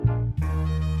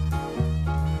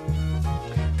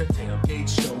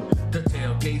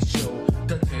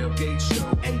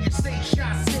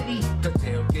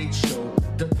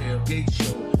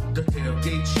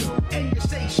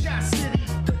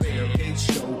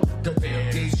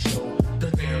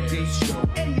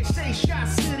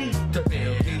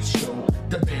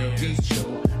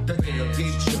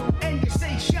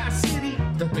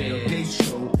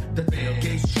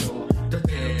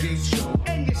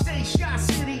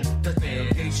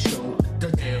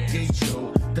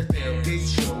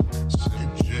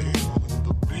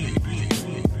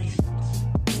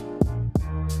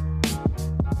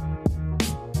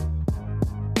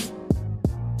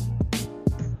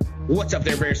What's up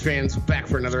there, Bears fans? Back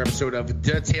for another episode of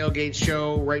the Tailgate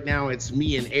Show. Right now, it's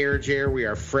me and AirJair. We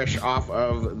are fresh off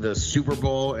of the Super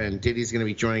Bowl, and Diddy's going to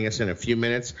be joining us in a few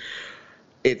minutes.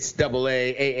 It's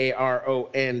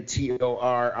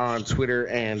AAAARONTOR on Twitter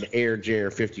and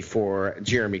AirJair54,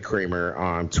 Jeremy Kramer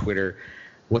on Twitter.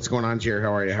 What's going on, Jared?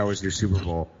 How are you? How was your Super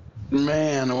Bowl?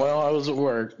 Man, well, I was at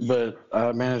work, but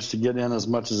I managed to get in as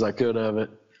much as I could of it.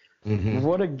 Mm-hmm.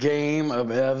 What a game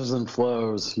of ebbs and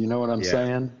flows. You know what I'm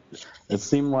saying? It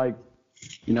seemed like,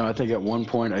 I think at one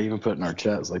point I even put in our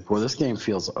chat, like, boy, this game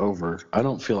feels over. I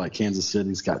don't feel like Kansas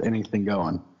City's got anything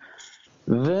going.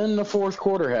 Then the fourth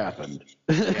quarter happened.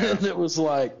 Yeah. And it was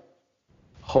like,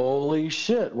 holy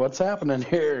shit, what's happening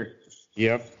here?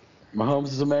 Yep. Mahomes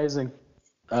is amazing.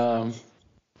 You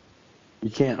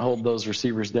can't hold those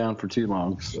receivers down for too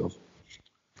long, so.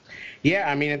 Yeah,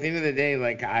 I mean, at the end of the day,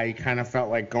 like, I kind of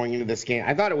felt like going into this game,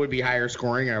 I thought it would be higher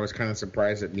scoring. I was kind of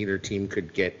surprised that neither team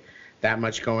could get that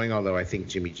much going, although I think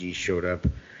Jimmy G showed up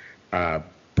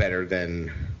better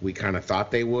than we kind of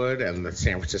thought they would, and the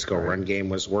San Francisco run game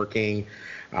was working.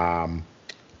 But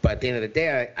at the end of the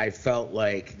day, I felt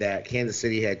like that Kansas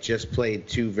City had just played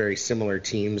two very similar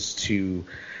teams to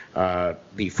the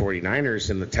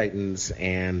 49ers and the Titans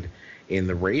and in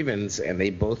the Ravens, and they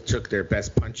both took their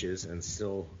best punches and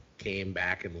still came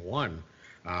back and won.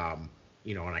 And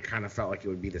I kind of felt like it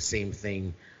would be the same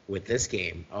thing with this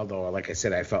game, although, like I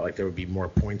said, I felt like there would be more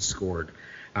points scored.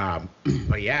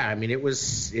 But yeah, I mean, it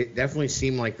definitely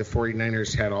seemed like the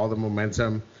 49ers had all the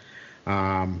momentum.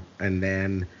 And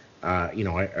then, I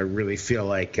really feel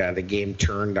like the game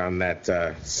turned on that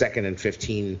 2nd and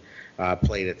 15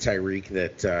 play to Tyreek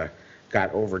that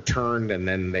got overturned, and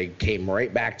then they came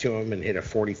right back to him and hit a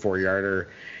 44-yarder.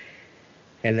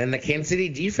 And then the Kansas City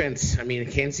defense,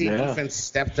 defense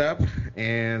stepped up,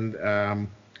 and, the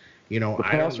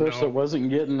pass rush that wasn't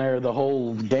getting there the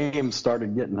whole game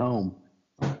started getting home.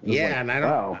 Yeah, and I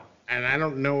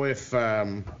don't know if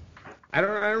I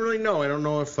don't really know. I don't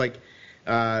know if they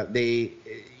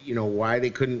why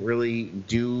they couldn't really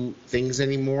do things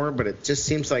anymore, but it just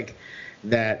seems like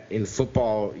that in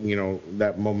football,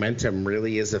 that momentum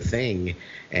really is a thing,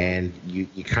 and you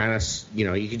kind of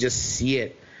you can just see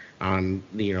it on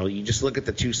you just look at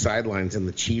the two sidelines, and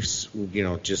the Chiefs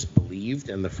just believed,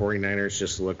 and the 49ers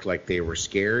just looked like they were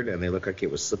scared, and they looked like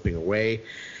it was slipping away.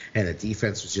 And the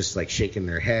defense was just, shaking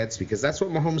their heads, because that's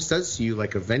what Mahomes does to you.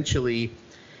 Eventually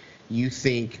you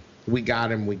think, we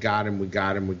got him, we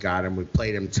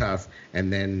played him tough,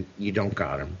 and then you don't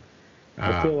got him.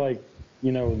 I feel like,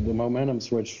 the momentum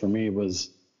switch for me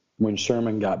was when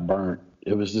Sherman got burnt.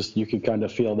 It was just, you could kind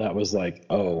of feel that was like,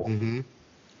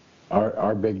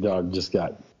 our big dog just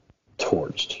got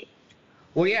torched.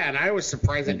 Well, yeah, and I was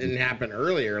surprised it didn't happen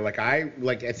earlier. I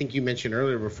think you mentioned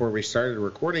earlier before we started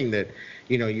recording that,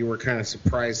 you were kind of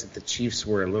surprised that the Chiefs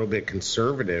were a little bit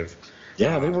conservative.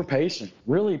 Yeah, they were patient,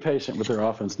 really patient with their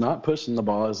offense, not pushing the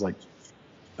ball.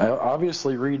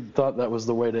 Obviously Reed thought that was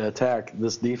the way to attack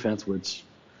this defense, which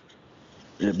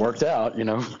it worked out.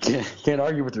 Can't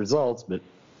argue with the results, but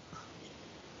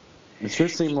it sure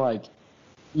seemed like,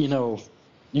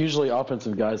 usually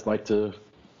offensive guys like to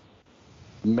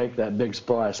make that big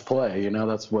splash play.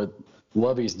 That's what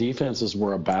Lovey's defenses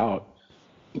were about.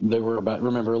 They were about,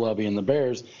 remember Lovey and the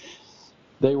Bears,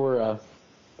 they were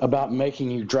about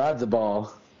making you drive the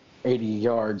ball 80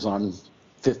 yards on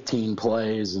 15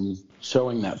 plays and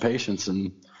showing that patience.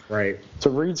 And right, to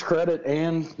Reed's credit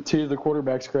and to the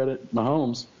quarterback's credit,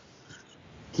 Mahomes,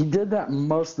 he did that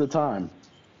most of the time.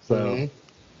 So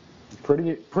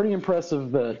pretty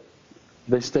impressive that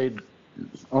they stayed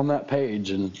on that page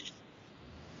and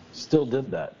still did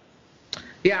that.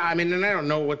 Yeah, and I don't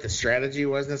know what the strategy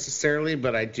was necessarily,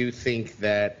 but I do think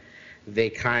that they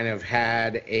kind of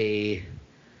had a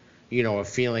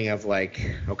feeling of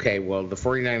okay, well, the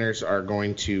 49ers are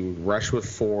going to rush with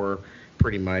 4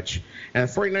 pretty much, and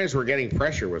the 49ers were getting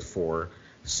pressure with 4.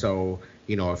 So,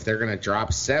 if they're going to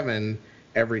drop 7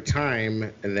 every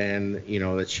time, then,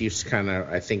 the Chiefs kind of,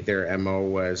 I think their MO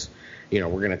was, we're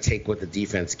going to take what the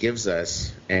defense gives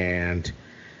us, and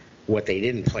what they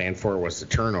didn't plan for was the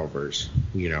turnovers,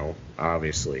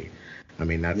 obviously.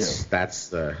 And I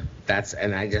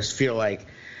just feel like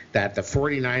that the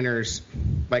 49ers,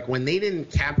 when they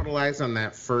didn't capitalize on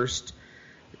that first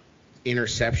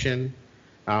interception,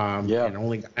 and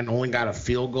only got a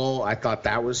field goal, I thought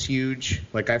that was huge.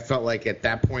 I felt like at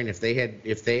that point, if they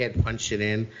had punched it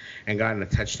in and gotten a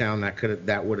touchdown,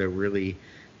 that would have really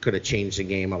could have changed the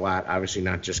game a lot. Obviously,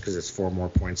 not just because it's 4 more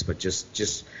points, but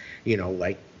just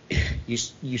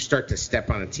you start to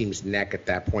step on a team's neck at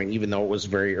that point, even though it was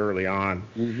very early on.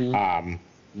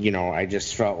 I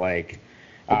just felt like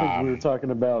I think we were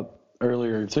talking about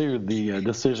earlier, too, the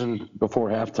decision before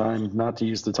halftime not to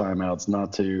use the timeouts,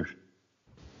 not to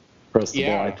press the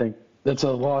ball. I think that's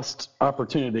a lost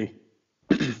opportunity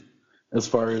as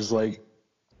far as, like,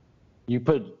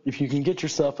 if you can get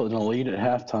yourself an lead at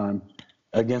halftime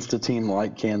against a team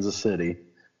like Kansas City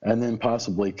and then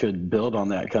possibly could build on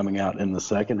that coming out in the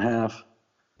second half,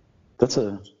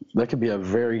 that could be a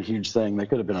very huge thing. That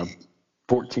could have been a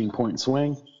 14-point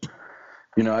swing.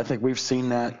 I think we've seen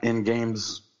that in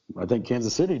games. I think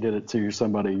Kansas City did it to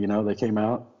somebody. They came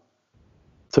out,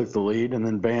 took the lead, and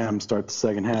then bam, start the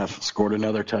second half, scored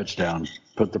another touchdown,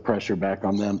 put the pressure back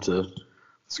on them to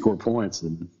score points.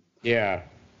 And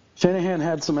Shanahan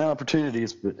had some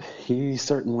opportunities, but he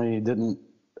certainly didn't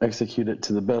execute it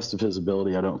to the best of his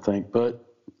ability, I don't think. But,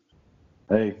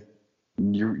 hey,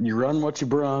 you run what you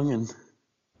brung, and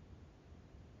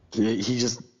he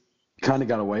just kind of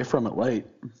got away from it late.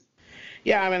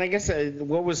 Yeah, I mean, I guess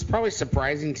what was probably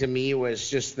surprising to me was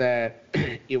just that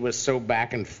it was so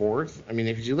back and forth. I mean,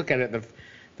 if you look at it,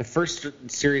 the first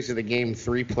series of the game,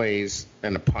 3 plays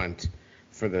and a punt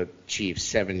for the Chiefs,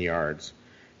 7 yards.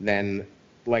 Then,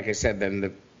 like I said,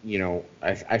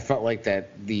 I felt like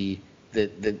that the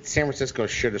San Francisco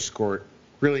should have scored,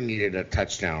 really needed a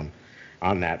touchdown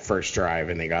on that first drive,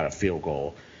 and they got a field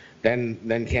goal.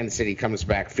 Then Kansas City comes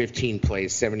back, 15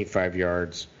 plays, 75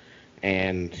 yards.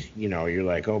 And, you're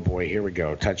like, oh, boy, here we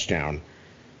go, touchdown.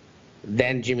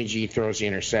 Then Jimmy G throws the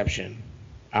interception.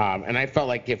 And I felt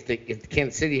like if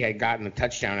Kansas City had gotten a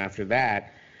touchdown after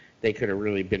that, they could have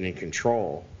really been in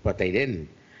control. But they didn't.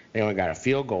 They only got a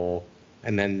field goal.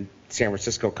 And then San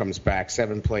Francisco comes back,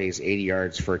 7 plays, 80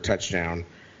 yards for a touchdown.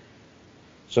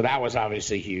 So that was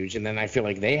obviously huge. And then I feel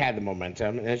like they had the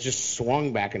momentum. And it just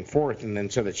swung back and forth. And then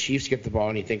so the Chiefs get the ball,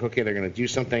 and you think, okay, they're going to do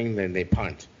something. Then they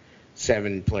punt.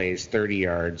 7 plays, 30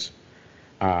 yards.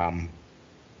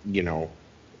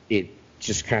 It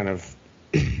just kind of,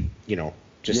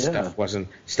 stuff wasn't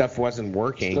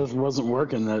working. Stuff wasn't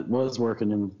working. That was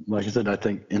working, and like I said, I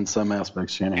think in some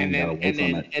aspects Shanahan got away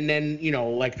from it. And then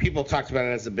like people talked about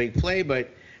it as a big play, but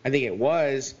I think it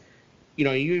was. You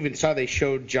even saw they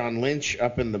showed John Lynch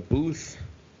up in the booth.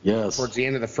 Yes. Towards the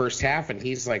end of the first half, and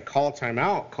he's like, call a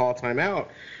timeout.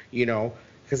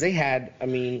 Because they had,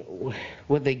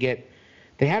 what'd they get?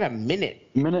 They had a minute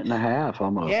and a half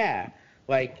almost. Yeah,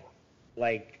 like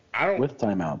I don't with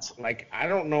timeouts. Like I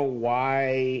don't know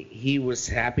why he was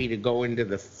happy to go into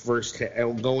the first,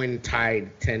 go in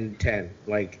tied 10-10.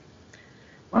 Like,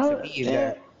 to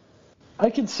me, I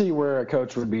can see where a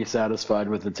coach would be satisfied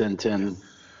with the 10-10.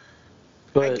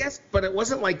 But I guess, but it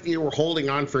wasn't like they were holding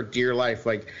on for dear life.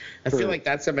 Like I feel like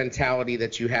that's a mentality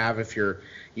that you have if you're,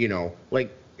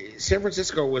 like. San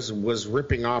Francisco was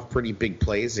ripping off pretty big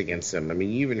plays against them. I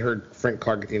mean, you even heard Frank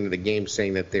Clark at the end of the game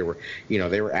saying that they were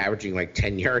averaging like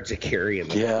 10 yards a carry in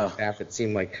the first half. It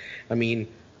seemed like,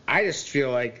 I just feel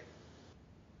like,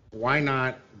 why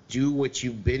not do what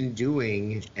you've been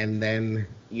doing, and then,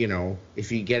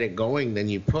 if you get it going, then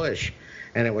you push.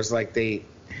 And it was like they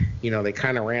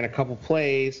kind of ran a couple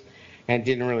plays and it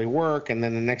didn't really work. And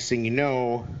then the next thing you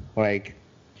know, like,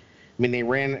 they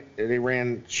ran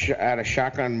out of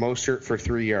shotgun Mostert for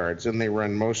 3 yards, and they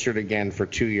run Mostert again for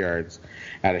 2 yards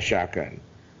out of shotgun.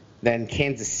 Then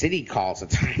Kansas City calls a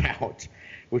timeout,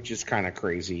 which is kind of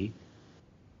crazy.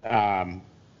 I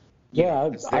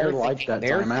like that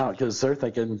timeout because they're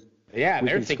thinking. Yeah,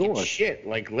 they're thinking shit.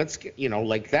 Like let's get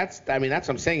that's what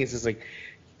I'm saying is like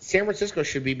San Francisco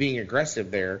should be being aggressive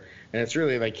there, and it's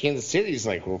really like Kansas City's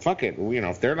like, well, fuck it.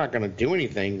 If they're not going to do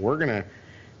anything, we're gonna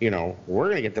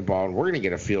get the ball and we're going to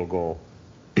get a field goal.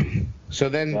 So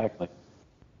then, exactly.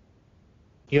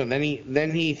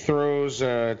 Then he throws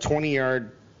a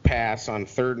 20-yard pass on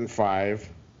 3rd and 5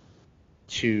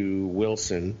 to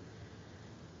Wilson,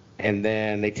 and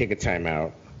then they take a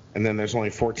timeout, and then there's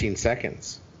only 14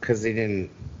 seconds because they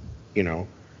didn't,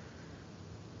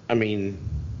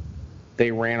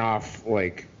 they ran off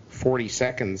like 40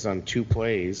 seconds on 2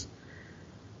 plays.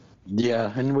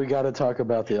 Yeah, and we got to talk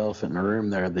about the elephant in the room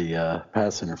there, the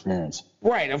pass interference.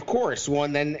 Right, of course. So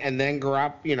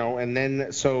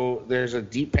there's a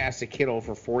deep pass to Kittle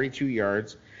for 42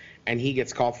 yards, and he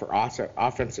gets called for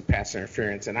offensive pass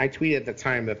interference. And I tweeted at the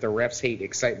time that the refs hate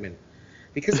excitement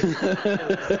because it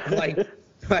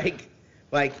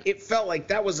felt like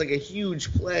that was like a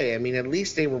huge play. At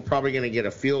least they were probably going to get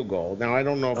a field goal. Now I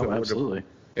don't know if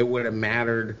it would have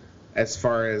mattered as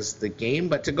far as the game,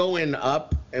 but to go in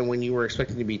up and when you were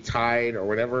expecting to be tied or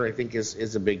whatever, I think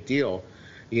is a big deal,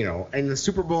 And the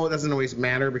Super Bowl, it doesn't always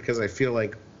matter because I feel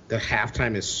like the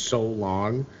halftime is so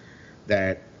long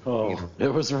that Oh,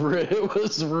 it was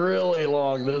really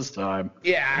long this time.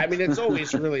 Yeah, I mean it's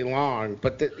always really long,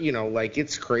 but like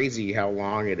it's crazy how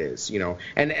long it is,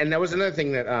 And that was another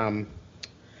thing that I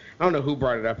don't know who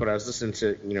brought it up, but I was listening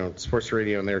to sports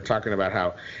radio, and they were talking about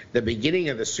how the beginning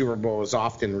of the Super Bowl is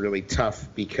often really tough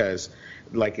because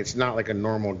like it's not like a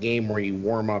normal game where you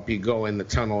warm up, you go in the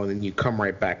tunnel, and then you come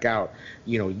right back out.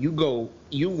 You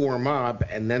warm up,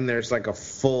 and then there's like a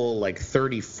full like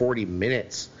 30, 40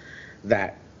 minutes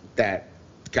that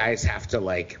guys have to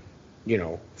like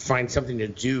find something to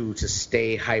do to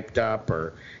stay hyped up,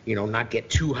 or not get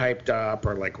too hyped up,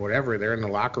 or like whatever. They're in the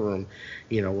locker room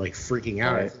like freaking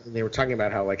out. Right. They were talking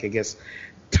about how like I guess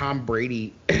Tom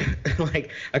Brady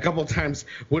like a couple times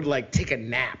would like take a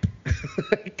nap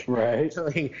like, right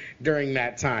during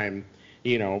that time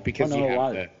because you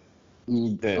have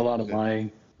a lot of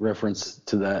my reference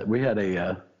to that. We had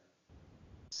a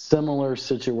similar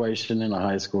situation in a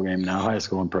high school game. Now high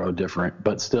school and pro different,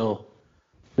 but still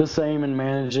the same in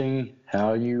managing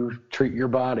how you treat your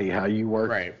body, how you work.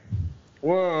 Right.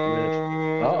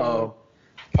 Whoa. Uh-oh.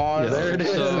 Pause. Yeah, there it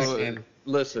is. So,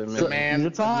 listen, man.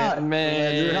 It's hot.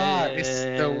 Man. You're hot.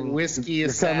 The whiskey You're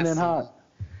assassin. coming in hot.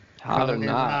 Hot or Coming in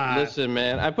not. hot. Listen,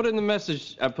 man. I put in the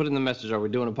message, oh, we're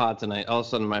doing a pod tonight. All of a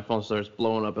sudden, my phone starts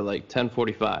blowing up at like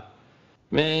 10:45.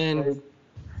 Man,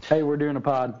 Hey, we're doing a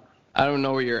pod. I don't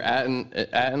know where you're at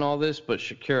in all this, but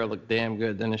Shakira looked damn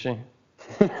good, didn't she?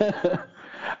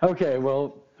 Okay,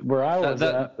 well, where I was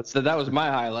That was my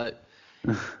highlight.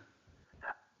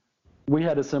 we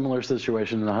had a similar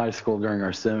situation in the high school during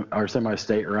our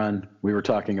semi-state run. We were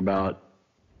talking about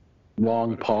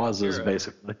long pauses,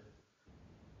 basically.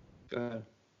 Go ahead.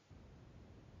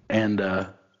 And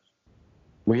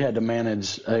we had to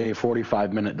manage a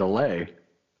 45-minute delay.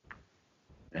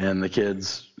 And the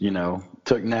kids,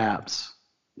 took naps,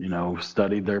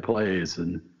 studied their plays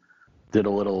and did a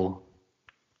little,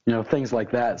 things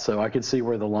like that. So I could see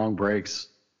where the long breaks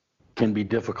can be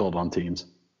difficult on teams.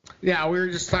 Yeah, we were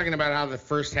just talking about how the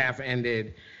first half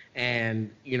ended, and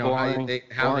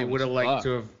how they would have liked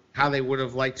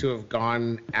to have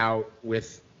gone out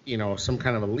with some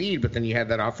kind of a lead, but then you had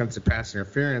that offensive pass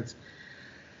interference.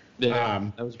 Yeah,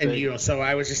 that was big. And so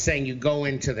I was just saying, you go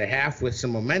into the half with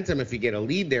some momentum. If you get a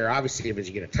lead there, obviously, if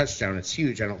you get a touchdown, it's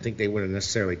huge. I don't think they would have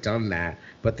necessarily done that,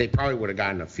 but they probably would have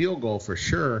gotten a field goal for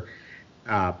sure.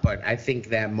 But I think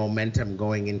that momentum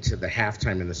going into the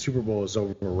halftime in the Super Bowl is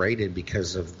overrated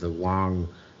because of the long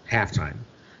halftime.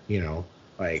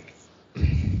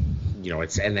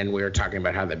 It's, and then we were talking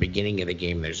about how the beginning of the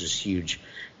game, there's this huge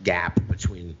gap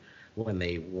between when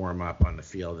they warm up on the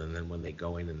field and then when they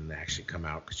go in and they actually come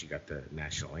out, because you got the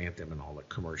national anthem and all the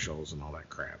commercials and all that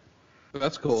crap.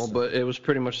 That's cool, but it was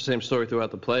pretty much the same story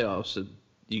throughout the playoffs.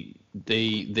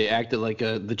 They acted like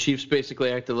the Chiefs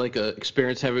basically acted like a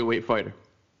experienced heavyweight fighter.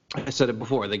 I said it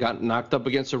before. They got knocked up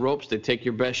against the ropes. They take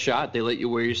your best shot. They let you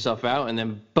wear yourself out, and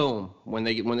then boom, when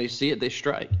they see it, they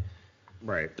strike.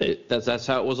 Right. That's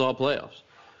how it was all playoffs.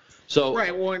 So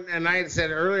right. Well, and I had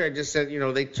said earlier, I just said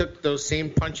they took those same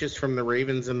punches from the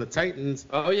Ravens and the Titans.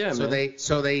 Oh yeah, so man.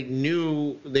 they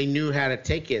knew how to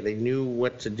take it. They knew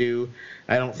what to do.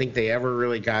 I don't think they ever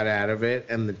really got out of it,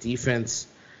 and the defense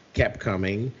kept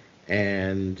coming,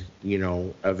 and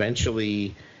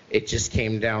eventually it just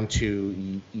came down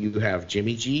to you have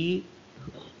Jimmy G.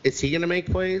 Is he going to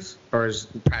make plays, or is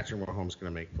Patrick Mahomes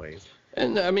going to make plays?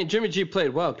 And I mean, Jimmy G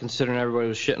played well, considering everybody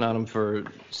was shitting on him for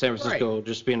San Francisco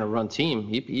just being a run team.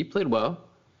 He played well.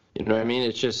 You know what I mean?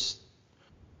 It's just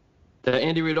the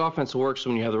Andy Reid offense works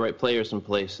when you have the right players in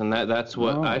place, and that's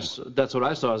what I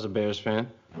saw as a Bears fan.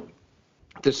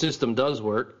 The system does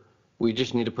work. We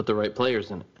just need to put the right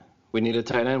players in it. We need a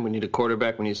tight end. We need a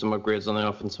quarterback. We need some upgrades on the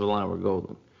offensive line. We're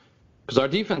golden. Because our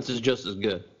defense is just as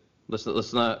good.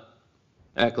 Let's not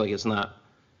act like it's not.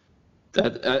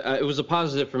 It was a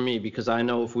positive for me because I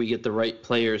know if we get the right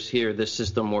players here, this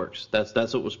system works. That's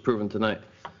what was proven tonight.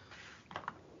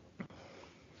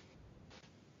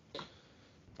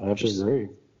 I just agree.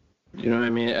 You know what I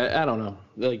mean? I don't know.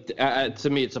 Like to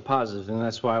me, it's a positive, and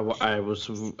that's why I was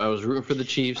rooting for the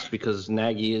Chiefs, because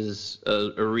Nagy is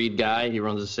a Reid guy. He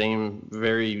runs the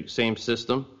very same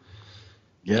system.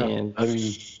 Yeah, and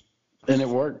it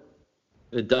worked.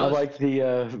 It does. I like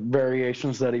the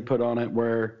variations that he put on it,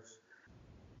 where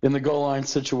in the goal line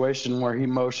situation where he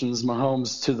motions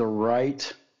Mahomes to the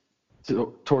right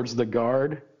towards the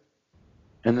guard,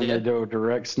 and then they do a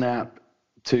direct snap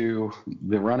to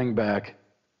the running back.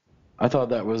 I thought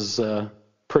that was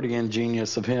pretty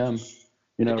ingenious of him.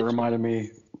 It reminded me,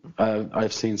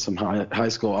 I've seen some high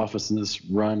school offenses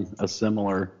run a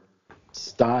similar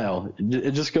style.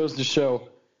 It just goes to show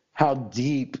how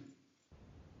deep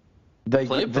They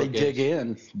playbook dig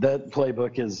in. That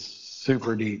playbook is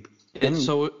super deep.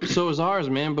 So is ours,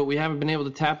 man. But we haven't been able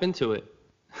to tap into it.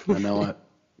 I know it.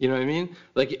 You know what I mean?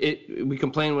 Like we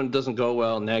complain when it doesn't go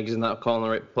well. Nagy's not calling the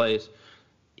right plays.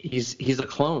 He's a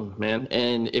clone, man.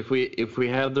 And if we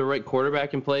have the right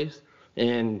quarterback in place,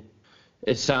 and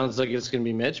it sounds like it's going to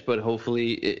be Mitch, but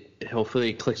hopefully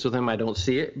it clicks with him. I don't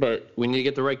see it, but we need to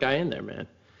get the right guy in there, man.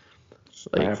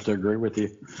 I have to agree with you.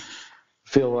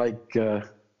 Feel like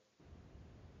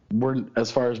we're,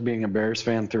 as far as being a Bears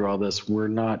fan through all this, we're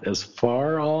not as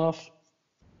far off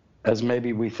as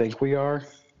maybe we think we are.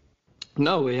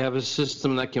 No, we have a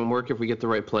system that can work if we get the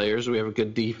right players. We have a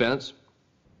good defense.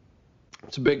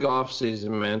 It's a big off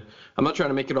season, man. I'm not trying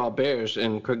to make it all Bears,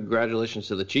 and congratulations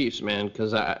to the Chiefs, man.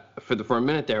 Because for a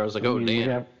minute there, I was like,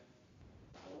 damn.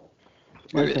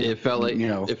 It felt like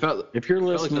if you're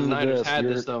listening the to Niners this, had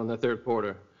this though in the third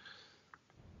quarter.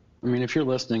 I mean, if you're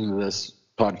listening to this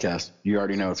podcast, you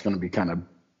already know it's going to be kind of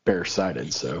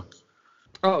Bears-sided. So,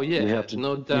 no doubt.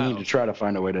 We need to try to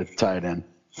find a way to tie it in.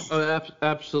 Oh,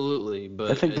 absolutely.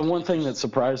 But I think the one thing that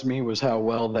surprised me was how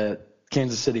well that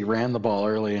Kansas City ran the ball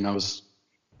early, and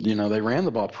they ran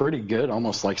the ball pretty good,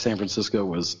 almost like San Francisco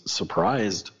was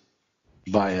surprised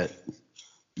by it,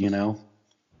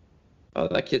 Oh,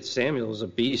 that kid Samuel is a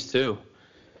beast too.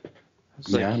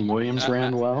 And Williams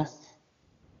ran well.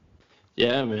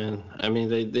 Yeah, man. I mean,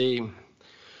 they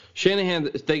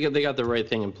Shanahan, they got the right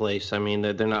thing in place. I mean,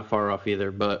 they're not far off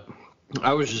either. But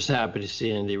I was just happy to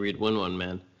see Andy Reid win one,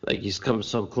 man. Like, he's come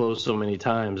so close so many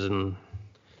times, and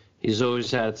he's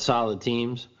always had solid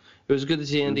teams. It was good to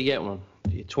see Andy get one.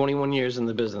 21 years in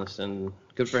the business, and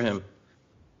good for him.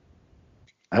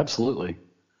 Absolutely.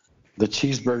 The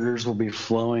cheeseburgers will be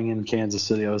flowing in Kansas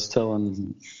City. I was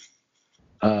telling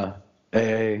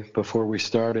AA before we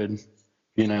started,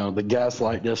 the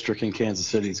Gaslight District in Kansas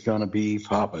City is going to be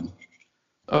popping.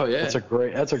 Oh, yeah.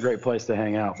 That's a great place to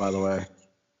hang out, by the way.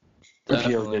 If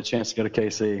you ever get a chance to go to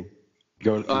KC,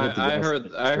 go. I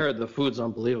heard the food's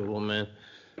unbelievable, man.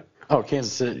 Oh,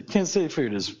 Kansas City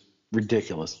food is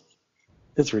ridiculous.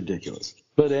 It's ridiculous.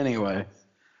 But anyway,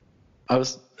 I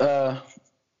was.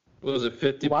 What was it,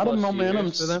 50 a lot plus of momentum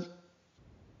years for them?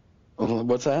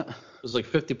 What's that? It was like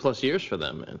 50 plus years for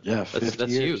them, man. Yeah, that's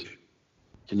years. huge.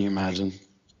 Can you imagine?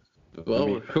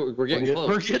 Well, we're getting close.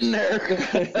 We're getting there.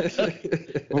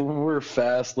 We're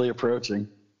fastly approaching.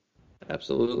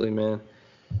 Absolutely, man.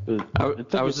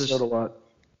 I was just a lot.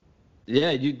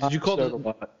 Yeah, did you call a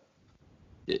lot?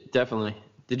 Definitely.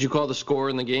 Did you call the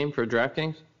score in the game for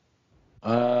DraftKings?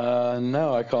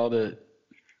 No, I called it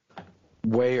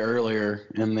way earlier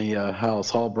in the House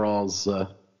Hall Brawls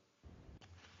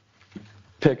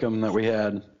pick'em that we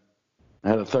had. I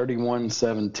had a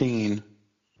 31-17,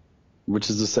 which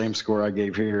is the same score I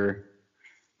gave here,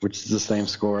 which is the same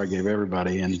score I gave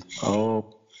everybody. And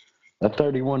that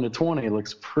 31-20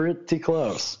 looks pretty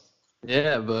close.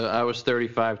 Yeah, but I was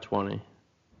 35-20.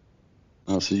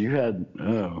 Oh, so you had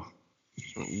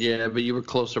Yeah, but you were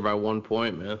closer by 1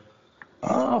 point, man.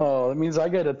 Oh, that means I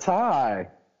get a tie.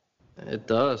 It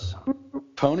does.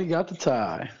 Pony got the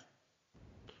tie.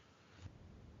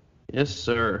 Yes,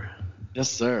 sir. Yes,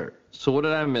 sir. So what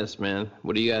did I miss, man?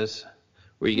 Were you guys at?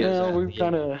 We were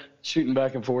kind of shooting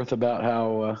back and forth about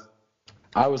how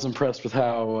I was impressed with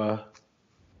how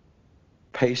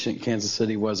patient Kansas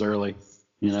City was early.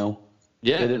 Yeah,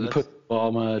 they didn't put the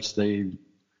ball much. They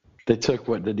took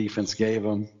what the defense gave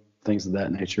them, things of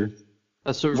that nature.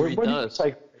 That's what Reid does. What did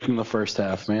you take from the first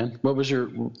half, man? What was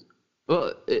your?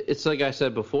 Well, it's like I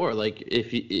said before. Like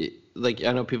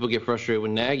I know people get frustrated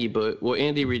with Nagy, but what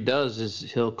Andy Reid does is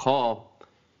he'll call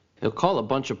a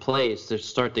bunch of plays to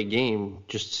start the game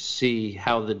just to see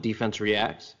how the defense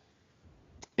reacts.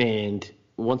 And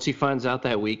once he finds out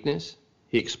that weakness,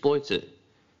 he exploits it.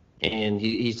 And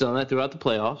he's done that throughout the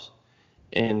playoffs.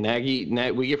 And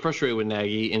we get frustrated with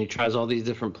Nagy, and he tries all these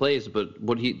different plays. But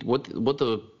what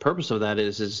the purpose of that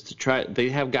is to try. They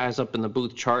have guys up in the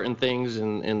booth charting things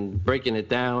and breaking it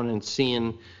down and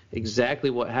seeing exactly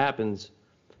what happens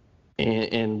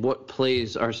and what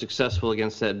plays are successful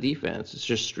against that defense. It's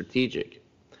just strategic.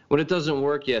 When it doesn't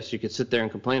work, yes, you could sit there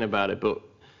and complain about it, but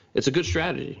it's a good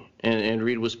strategy. And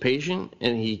Reid was patient,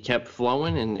 and he kept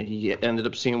flowing, and he ended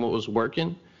up seeing what was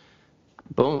working.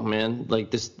 Boom, man! Like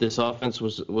this offense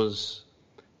was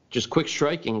just quick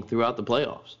striking throughout the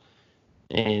playoffs,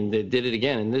 and they did it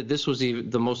again. And this was even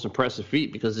the most impressive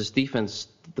feat because this defense,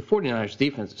 the 49ers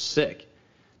defense, is sick.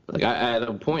 Like at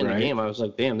a point in the game, I was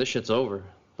like, "Damn, this shit's over."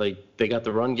 Like they got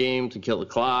the run game to kill the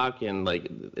clock, and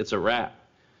like it's a wrap.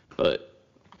 But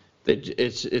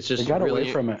it's just they got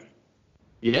away from it.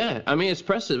 Yeah, I mean, it's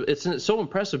impressive. It's so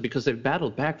impressive because they've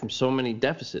battled back from so many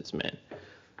deficits, man.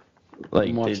 Like,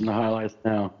 I'm watching the highlights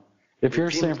now. If you're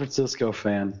a San Francisco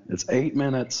fan, it's 8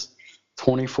 minutes,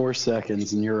 24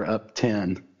 seconds, and you're up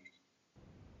 10.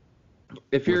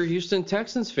 If you're a Houston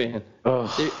Texans fan,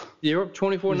 you're up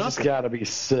 24-0. You just got to be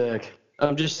sick.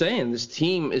 I'm just saying, this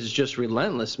team is just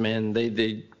relentless, man.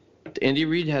 Andy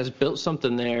Reid has built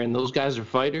something there, and those guys are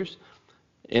fighters,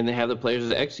 and they have the players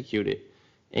to execute it.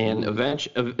 And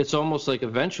eventually, it's almost like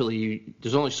eventually,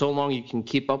 there's only so long you can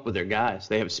keep up with their guys.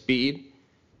 They have speed.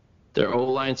 Their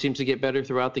O-line seems to get better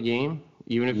throughout the game,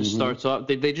 even if it starts off.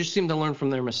 They just seem to learn from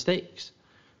their mistakes.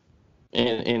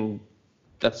 And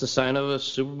that's the sign of a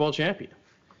Super Bowl champion.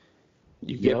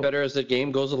 You get better as the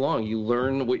game goes along. You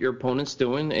learn what your opponent's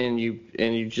doing, and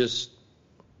you just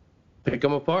pick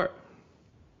them apart.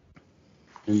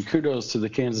 And kudos to the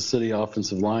Kansas City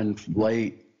offensive line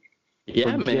late for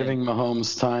giving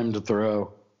Mahomes time to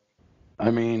throw. I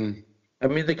mean, they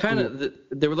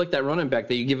were like that running back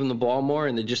that you give them the ball more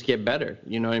and they just get better.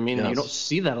 You know what I mean? Yes. You don't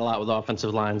see that a lot with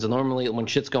offensive lines. And normally when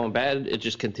shit's going bad, it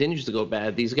just continues to go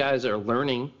bad. These guys are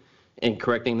learning and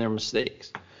correcting their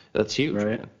mistakes. That's huge,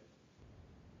 right? Man.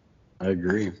 I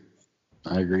agree.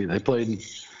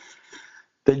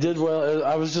 They did well.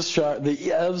 I was just shocked.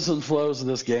 The ebbs and flows of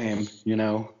this game, you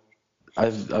know. I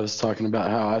was talking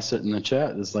about how I sit in the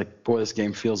chat. It's like, boy, this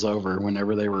game feels over.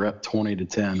 Whenever they were up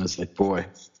 20-10, it's like, boy,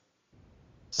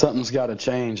 something's got to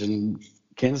change. And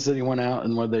Kansas City went out,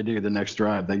 and what did they do the next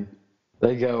drive?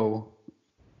 They go,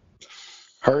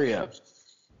 hurry up,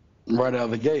 right out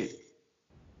of the gate,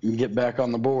 and get back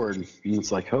on the board. And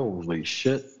it's like, holy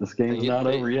shit, this game's not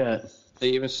over yet.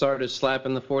 They even started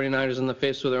slapping the 49ers in the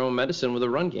face with their own medicine with a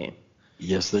run game.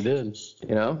 Yes, they did.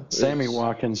 You know, Sammy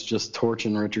Watkins just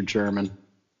torching Richard Sherman.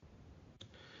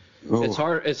 Ooh. It's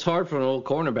hard for an old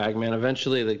cornerback, man.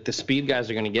 Eventually, the speed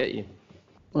guys are going to get you.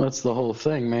 Well, that's the whole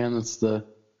thing, man.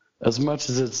 As much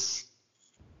as it's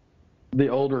the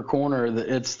older corner,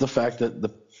 it's the fact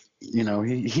that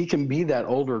he can be that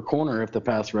older corner if the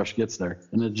pass rush gets there,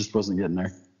 and it just wasn't getting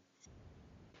there.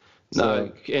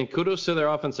 No, and kudos to their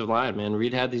offensive line, man.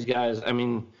 Reid had these guys. I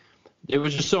mean, it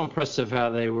was just so impressive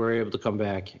how they were able to come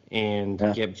back and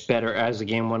get better as the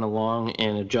game went along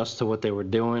and adjust to what they were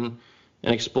doing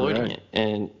and exploiting it.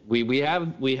 And we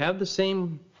have the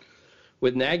same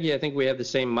with Nagy. I think we have the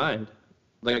same mind.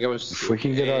 Like I was, if we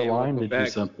can get our line to do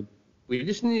something, we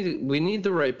just need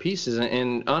the right pieces.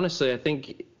 And honestly, I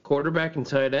think quarterback and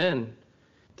tight end,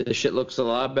 the shit looks a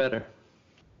lot better.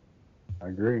 I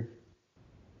agree.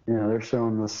 Yeah, they're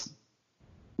showing this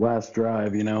last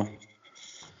drive, you know.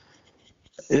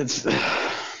 It's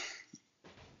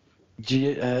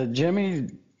Jimmy,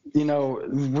 you know,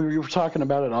 we were talking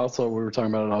about it also. We were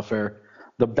talking about it off air.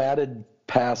 The batted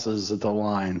passes at the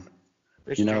line.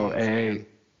 You know,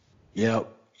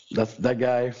 that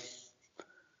guy.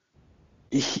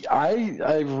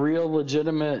 A real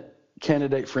legitimate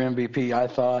candidate for MVP, I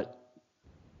thought,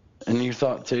 and you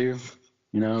thought too.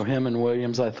 You know, him and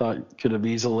Williams, I thought, could have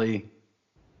easily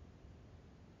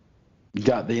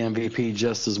got the MVP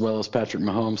just as well as Patrick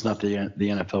Mahomes. Not that the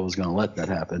NFL was going to let that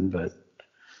happen, but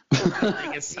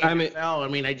I guess NFL. I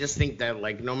mean, I just think that,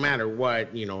 like, no matter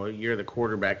what, you know, you're the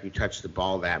quarterback, you touch the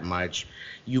ball that much,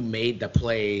 you made the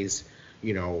plays,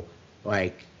 you know,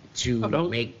 like to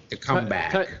make the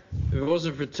comeback. If it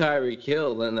wasn't for Tyreek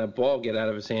Hill letting that ball get out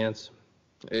of his hands,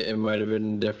 it might have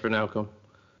been a different outcome.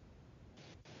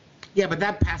 Yeah, but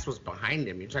that pass was behind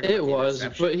him. You're talking about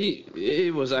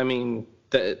I mean,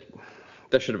 that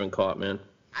should have been caught, man.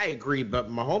 I agree, but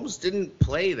Mahomes didn't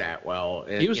play that well.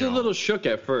 And, he was a little shook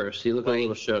at first. He looked a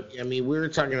little shook. I mean, we were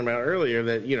talking about earlier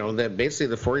that, you know, that basically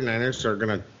the 49ers are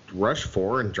going to rush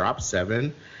 4 and drop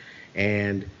 7.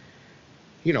 And,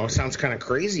 you know, it sounds kind of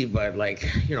crazy, but, like,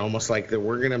 you know, almost like that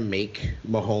we're going to make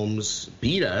Mahomes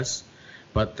beat us.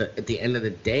 But at the end of the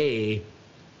day,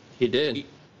 he did.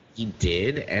 He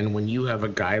did, and when you have a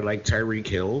guy like Tyreek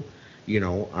Hill, you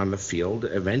know, on the field,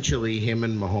 eventually him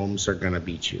and Mahomes are going to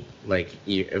beat you. Like,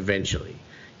 eventually.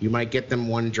 You might get them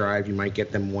one drive, you might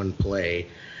get them one play,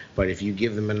 but if you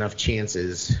give them enough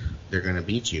chances, they're going to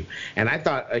beat you. And I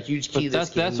thought a huge key to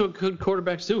this game... That's what good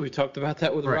quarterbacks do. We talked about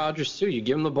that with Rodgers, too. You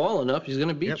give him the ball enough, he's going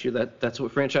to beat you. That's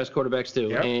what franchise quarterbacks do.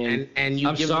 Yep. And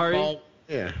you give the ball...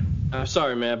 Yeah. I'm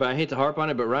sorry, man, but I hate to harp on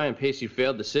it, but Ryan Pace, you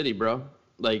failed the city, bro.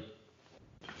 Like...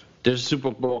 There's a Super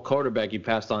Bowl quarterback you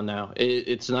passed on now.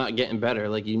 It's not getting better.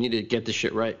 Like, you need to get this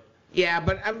shit right. Yeah,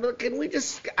 but can we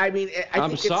just? I mean,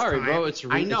 I'm sorry, it's bro. It's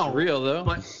real though.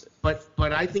 But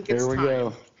I think it's time.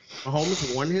 Go.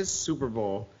 Mahomes won his Super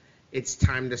Bowl. It's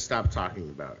time to stop talking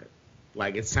about it.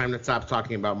 Like, it's time to stop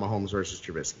talking about Mahomes versus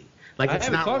Trubisky. Like, I it's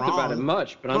haven't not talked wrong. about it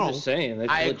much, but I'm just saying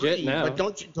it's I legit agree, now. But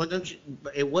don't you?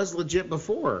 It was legit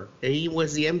before. He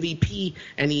was the MVP,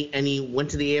 and he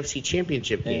went to the AFC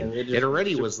Championship game. It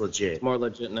already was legit. It's more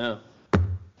legit now.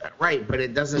 Right, but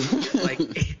it doesn't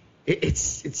like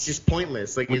it's just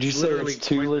pointless. Like, would you say it's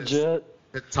too legit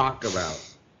to talk about?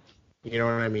 You know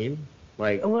what I mean?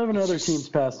 Like 11 other teams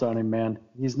passed on him, man.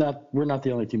 We're not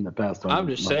the only team that passed on him. I'm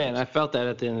just saying, I felt that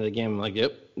at the end of the game. Like,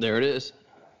 yep, there it is.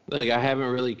 Like, I haven't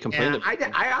really complained.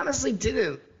 Yeah, I honestly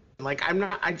didn't. Like, I'm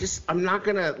not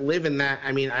gonna live in that.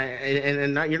 I mean,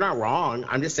 you're not wrong.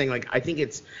 I'm just saying, like, I think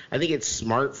it's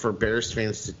smart for Bears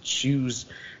fans to choose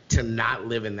to not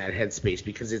live in that headspace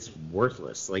because it's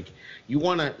worthless. Like, you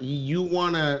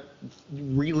wanna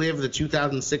relive the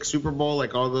 2006 Super Bowl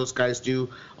like all those guys do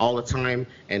all the time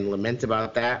and lament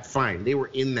about that. Fine, they were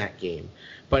in that game,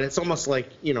 but it's almost like,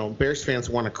 you know, Bears fans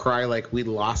want to cry like we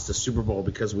lost the Super Bowl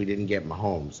because we didn't get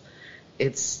Mahomes.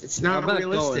 It's not realistic.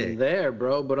 I'm not going there,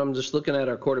 bro. But I'm just looking at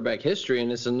our quarterback history,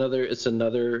 and it's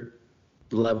another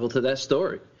level to that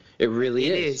story. It really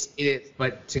is. It is.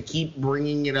 But to keep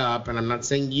bringing it up, and I'm not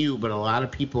saying you, but a lot of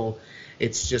people,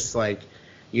 it's just like,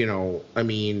 you know, I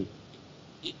mean,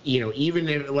 you know, even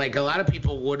if, like, a lot of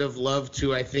people would have loved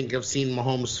to, I think, have seen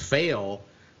Mahomes fail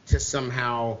to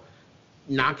somehow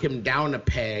knock him down a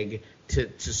peg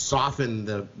to soften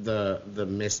the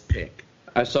missed pick.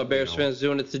 I saw Bears fans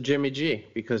doing it to Jimmy G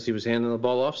because he was handing the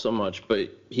ball off so much, but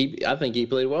I think he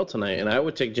played well tonight, and I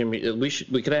would take Jimmy. We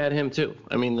could have had him too.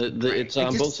 I mean, it's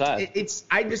on both sides.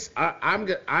 I'm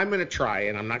gonna try,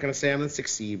 and I'm not gonna say I'm gonna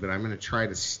succeed, but I'm gonna try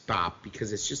to stop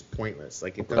because it's just pointless.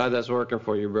 Like, glad that's working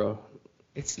for you, bro.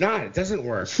 It's not. It doesn't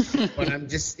work. But I'm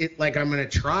gonna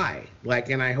try. Like,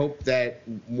 and I hope that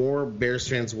more Bears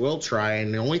fans will try.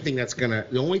 And the only thing that's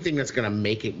gonna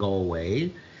make it go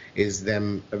away is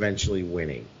them eventually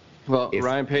winning. Well,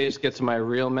 Ryan Pace gets my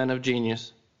real men of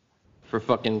genius for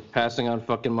fucking passing on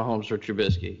fucking Mahomes for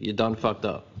Trubisky. You done fucked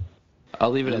up.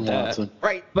 I'll leave it at that.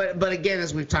 Right, but again,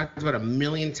 as we've talked about a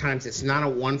million times, it's not a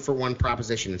one-for-one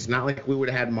proposition. It's not like we would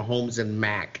have had Mahomes and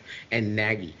Mack and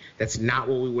Nagy. That's not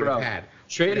what we would have had.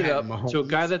 Traded up to a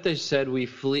guy that they said we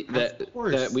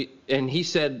and he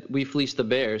said we fleeced the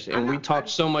Bears, and we talked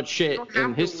so much shit,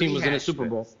 and his team was in a Super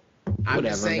Bowl.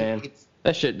 Whatever, man.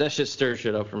 That shit stirs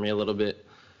shit up for me a little bit.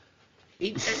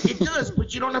 It does,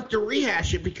 but you don't have to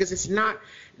rehash it because it's not.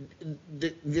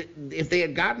 If they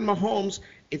had gotten Mahomes,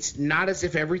 it's not as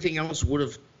if everything else would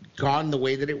have gone the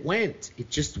way that it went.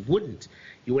 It just wouldn't.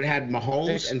 You would have had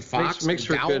Mahomes and Fox makes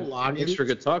and makes for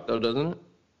good talk, though, doesn't it?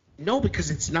 No,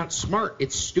 because it's not smart.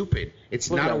 It's stupid.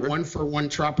 It's not a one-for-one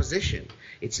proposition.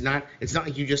 It's not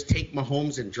like you just take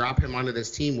Mahomes and drop him onto this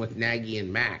team with Nagy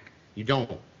and Mack. You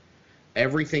don't.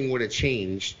 Everything would have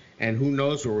changed, and who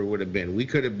knows where we would have been.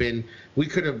 The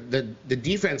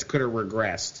defense could have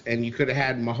regressed, and you could have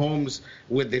had Mahomes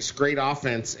with this great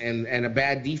offense and a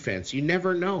bad defense. You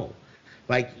never know.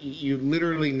 Like, you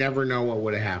literally never know what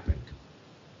would have happened.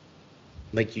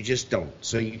 Like, you just don't.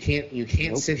 So you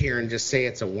can't sit here and just say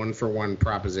it's a one-for-one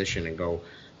proposition and go,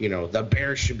 you know, the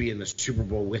Bears should be in the Super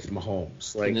Bowl with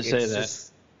Mahomes. Like, it's say that.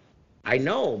 I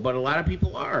know, but a lot of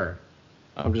people are.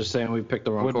 I'm just saying we picked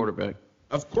the wrong quarterback.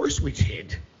 Of course we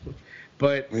did.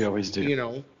 But we always do. You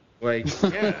know, like,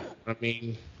 yeah. I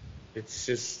mean, it's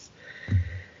just,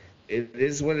 it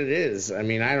is what it is. I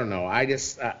mean, I don't know. I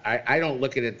don't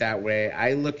look at it that way.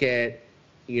 I look at,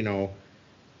 you know,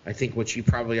 I think what you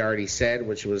probably already said,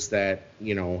 which was that,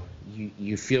 you know,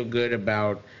 you feel good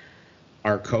about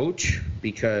our coach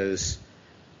because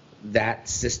that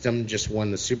system just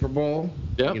won the Super Bowl.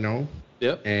 Yep. You know?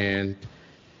 Yep. And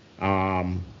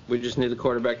we just need the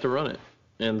quarterback to run it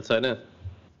and the tight end.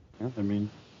 Yeah, I mean,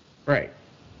 right.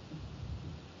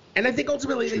 And I think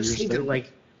ultimately they just need to,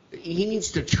 like, he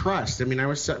needs to trust. I mean, I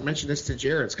mentioned this to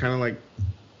Jared. It's kind of like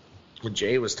what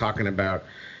Jay was talking about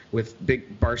with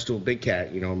Barstool Big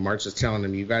Cat. You know, March is telling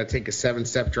him, you got to take a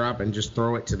 7-step drop and just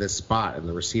throw it to this spot, and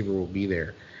the receiver will be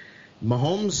there.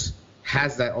 Mahomes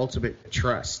has that ultimate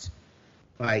trust,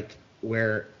 like,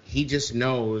 where he just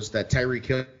knows that Tyreek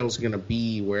Hill's going to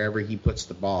be wherever he puts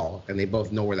the ball, and they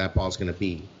both know where that ball's going to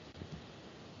be.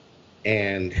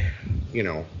 And, you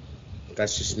know,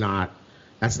 that's not,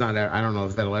 I don't know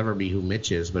if that'll ever be who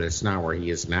Mitch is, but it's not where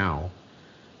he is now,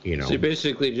 you know. So you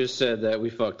basically just said that we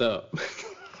fucked up.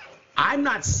 I'm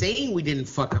not saying we didn't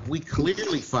fuck up. We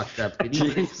clearly fucked up.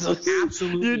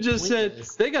 Absolutely. You just said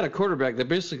they got a quarterback that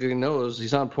basically knows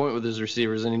he's on point with his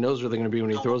receivers and he knows where they're going to be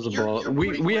when he throws the ball.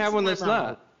 We have one that's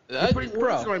not. You're putting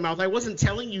words in my mouth. I wasn't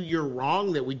telling you you're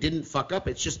wrong that we didn't fuck up.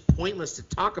 It's just pointless to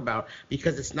talk about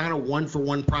because it's not a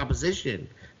one-for-one proposition.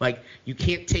 Like, you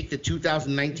can't take the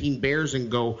 2019 Bears and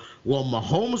go, well,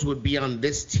 Mahomes would be on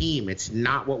this team. It's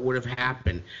not what would have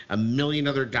happened. A million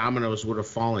other dominoes would have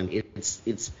fallen.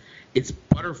 It's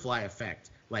butterfly effect.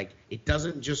 Like, it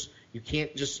doesn't just – you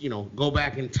can't just, go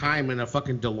back in time in a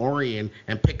fucking DeLorean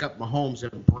and pick up Mahomes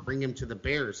and bring him to the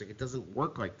Bears. Like, it doesn't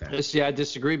work like that. See, I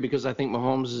disagree because I think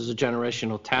Mahomes is a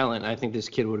generational talent. I think this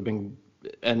kid would have been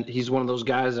 – and he's one of those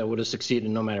guys that would have succeeded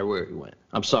no matter where he went.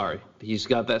 I'm sorry. He's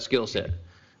got that skill set.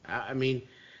 I mean,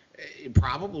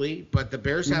 probably, but the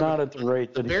Bears have not at the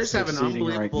rate that the Bears have an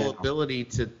unbelievable right ability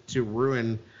to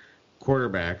ruin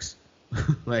quarterbacks.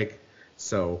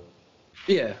 So.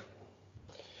 Yeah.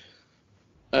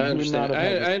 I understand.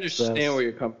 I understand where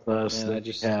you're coming from.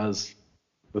 Has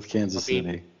with Kansas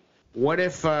City. What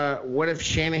if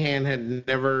Shanahan had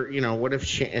never, what if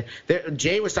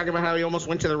Jay was talking about how he almost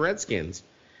went to the Redskins.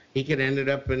 He could ended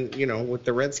up with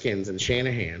the Redskins and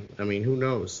Shanahan. I mean, who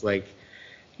knows? Like,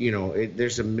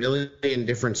 there's a million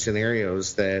different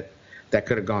scenarios that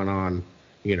could have gone on.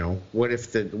 What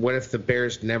if the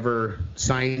Bears never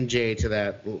signed Jay to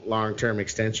that long-term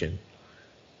extension?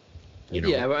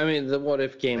 Yeah, I mean, the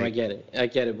what-if game, I get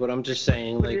it, but I'm just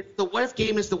saying, like... The what-if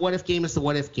game is the what-if game is the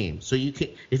what-if game. So you can,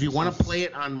 if you want to play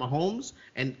it on Mahomes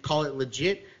and call it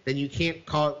legit, then you can't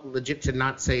call it legit to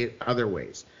not say it other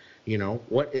ways.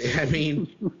 What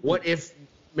if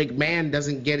McMahon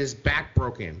doesn't get his back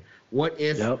broken? What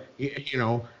if,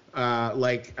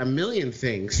 like a million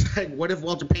things. What if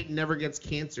Walter Payton never gets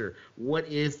cancer? What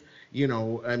if... I'm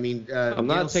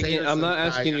not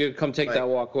asking you to come take that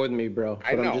walk with me, bro.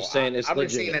 But I'm just saying it's legit. I'm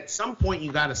just saying at some point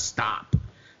you got to stop.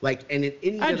 I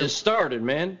just started,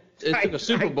 man. It took a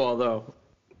Super Bowl, though.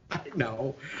 I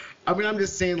know. I mean, I'm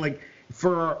just saying, like,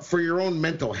 for your own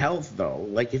mental health, though.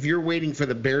 Like, if you're waiting for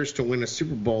the Bears to win a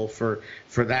Super Bowl for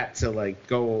that to, like,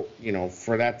 go,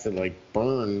 for that to, like,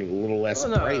 burn a little less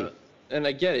bright. And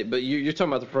I get it, but you're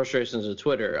talking about the frustrations of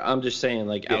Twitter. I'm just saying,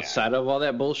 like, outside of all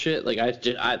that bullshit, like,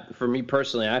 for me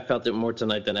personally, I felt it more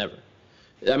tonight than ever.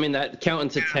 I mean, that counting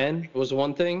to 10 was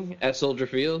one thing at Soldier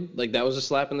Field. Like, that was a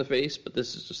slap in the face, but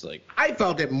this is just like... I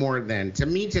felt it more then. To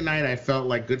me tonight, I felt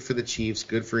like good for the Chiefs,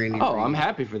 good for Andy Reid. I'm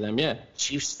happy for them, yeah.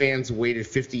 Chiefs fans waited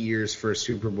 50 years for a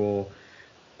Super Bowl.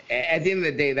 At the end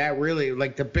of the day, that really...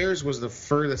 Like, the Bears was the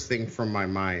furthest thing from my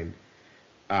mind.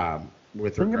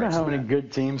 Think about how many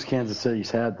good teams Kansas City's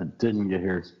had that didn't get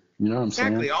here. You know what I'm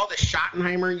saying? Exactly. All the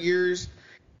Schottenheimer years.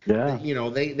 Yeah.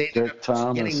 They ended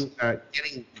up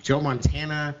getting Joe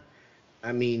Montana.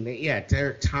 I mean,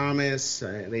 Derek Thomas.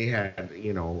 They had,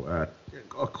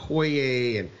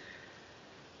 Okoye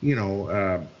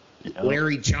and,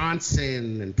 Larry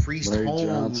Johnson and Priest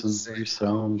Holmes.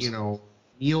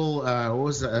 Neil, what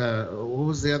was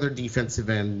the other defensive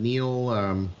end?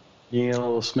 Neil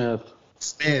Smith.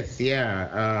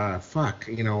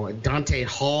 Dante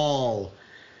Hall.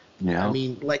 Yeah. I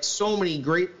mean, like, so many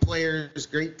great players,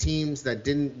 great teams that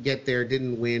didn't get there,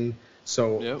 didn't win.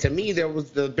 So to me,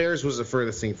 the Bears was the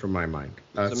furthest thing from my mind.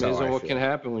 It's amazing what can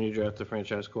happen when you draft a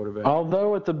franchise quarterback.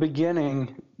 Although at the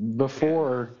beginning,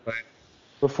 before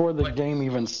the game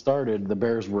even started, the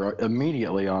Bears were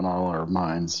immediately on all our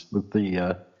minds with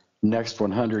the Next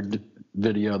 100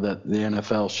 video that the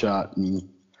NFL shot and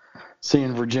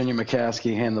seeing Virginia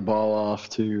McCaskey hand the ball off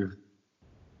to,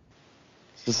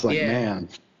 it's just like, man.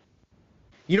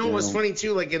 What was funny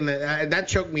too? Like that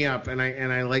choked me up, and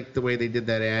I liked the way they did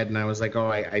that ad, and I was like,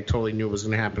 I totally knew it was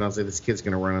going to happen. I was like, this kid's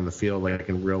going to run on the field like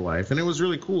in real life, and it was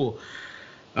really cool.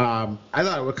 I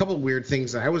thought a couple of weird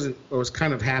things. I was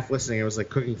kind of half listening. I was like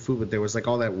cooking food, but there was like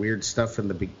all that weird stuff in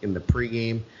the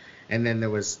pregame, and then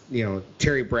there was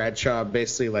Terry Bradshaw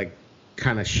basically like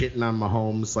kind of shitting on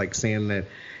Mahomes, like saying that.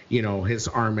 His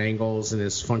arm angles and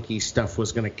his funky stuff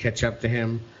was going to catch up to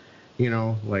him,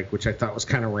 which I thought was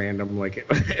kind of random. Like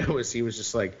he was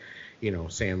just like,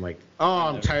 saying like,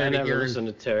 I'm tired of hearing. I never listened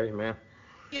to Terry, man.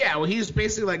 Yeah, well, he was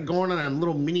basically like going on a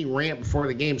little mini rant before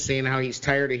the game saying how he's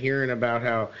tired of hearing about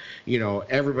how,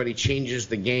 everybody changes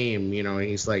the game.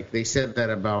 He's like, they said that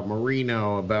about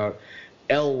Marino, about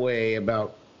Elway,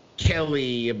 about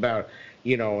Kelly, about...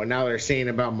 and now they're saying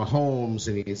about Mahomes,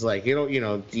 and he's like,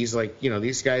 he's like,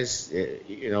 these guys,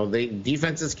 they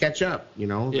defenses catch up,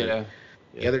 The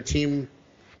other team,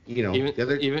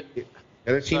 the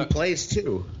other team plays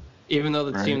too. Even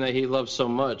though the team that he loves so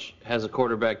much has a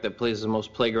quarterback that plays the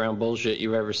most playground bullshit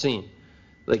you've ever seen,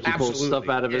 like he pulls stuff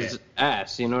out of his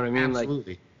ass. You know what I mean?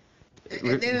 Absolutely. Like,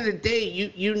 at the end of the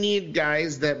day, you need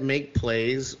guys that make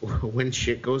plays when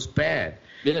shit goes bad.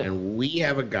 Yeah. And we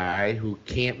have a guy who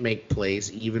can't make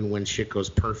plays even when shit goes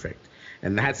perfect.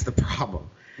 And that's the problem.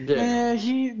 Yeah,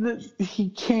 he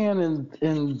can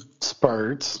in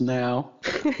spurts now.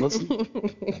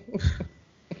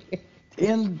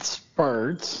 In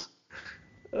spurts.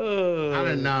 Not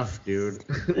enough, dude.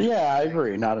 Yeah, I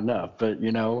agree. Not enough, but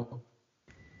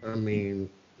I mean,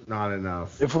 not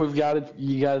enough. if we've got it,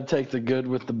 you got to take the good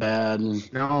with the bad.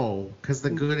 And No, because the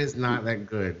good is not that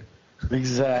good.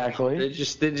 exactly. They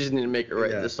just need to make it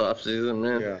right this offseason,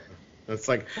 man. Yeah. It's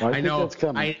like Well, I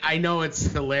know it's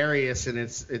hilarious and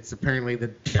it's apparently the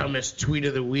dumbest tweet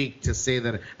of the week to say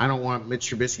that I don't want Mitch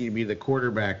Trubisky to be the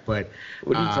quarterback, but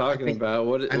what are you talking about?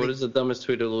 What is the dumbest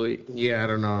tweet of the week? Yeah, I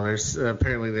don't know.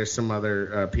 There's some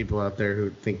other people out there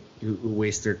who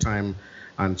waste their time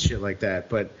on shit like that,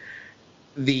 but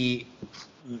at the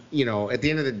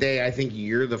end of the day, I think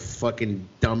you're the fucking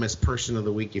dumbest person of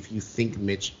the week if you think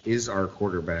Mitch is our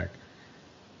quarterback.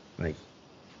 Like,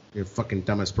 you're the fucking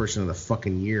dumbest person of the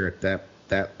fucking year at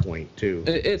that point, too.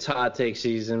 It's hot take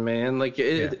season, man. Like,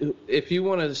 if you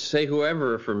want to say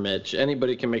whoever for Mitch,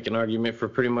 anybody can make an argument for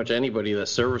pretty much anybody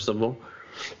that's serviceable.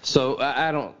 So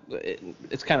I don't.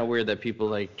 It's kind of weird that people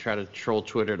like try to troll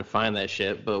Twitter to find that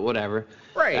shit, but whatever.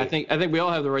 Right. I think we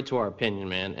all have the right to our opinion,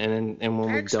 man. And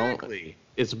when we don't,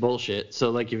 it's bullshit.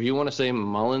 So like, if you want to say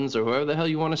Mullins or whoever the hell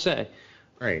you want to say,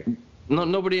 right?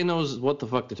 Nobody knows what the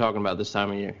fuck they're talking about this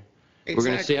time of year. Exactly.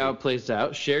 We're gonna see how it plays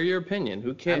out. Share your opinion.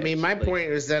 Who cares? I mean, my point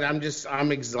is that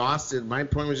I'm exhausted. My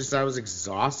point was just I was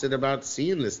exhausted about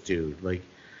seeing this dude. Like,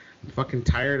 I'm fucking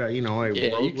tired. I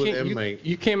rode with him.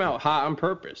 You came out hot on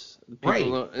purpose.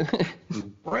 Right.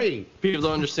 Right. People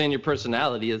don't understand your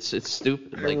personality. It's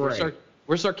stupid. Like,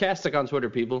 we're sarcastic on Twitter,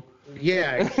 people.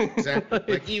 Yeah, exactly.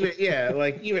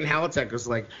 like even Halitek was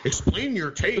like, explain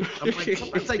your take. I'm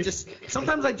like,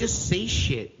 sometimes I just say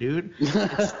shit, dude.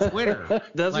 It's Twitter.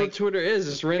 That's what Twitter is.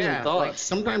 It's random thoughts. Like,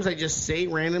 sometimes I just say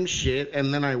random shit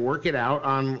and then I work it out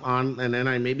on and then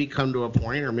I maybe come to a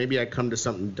point or maybe I come to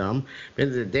something dumb. But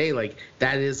at the end of the day, like,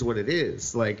 that is what it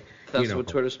is. Like, that's what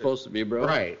Twitter's supposed to be, bro.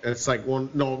 Right. It's like, well,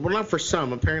 not for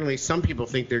some. Apparently, some people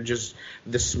think they're just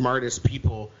the smartest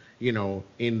people,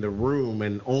 in the room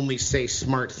and only say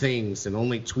smart things and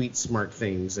only tweet smart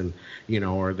things and,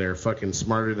 or they're fucking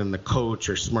smarter than the coach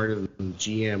or smarter than the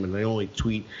GM and they only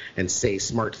tweet and say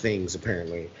smart things,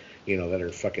 apparently, that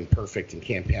are fucking perfect and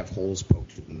can't have holes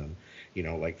poked in them,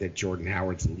 like that Jordan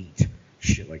Howard's elite,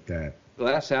 shit like that.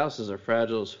 Glass houses are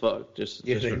fragile as fuck.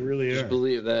 They really are. Just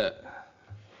believe that.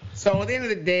 So at the end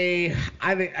of the day,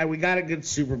 I think we got a good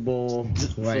Super Bowl.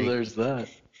 So there's that.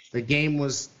 The game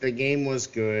was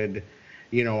good.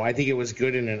 I think it was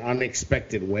good in an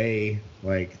unexpected way.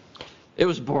 Like, it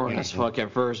was boring as fuck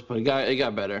at first, but it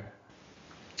got better.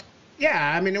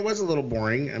 Yeah, I mean, it was a little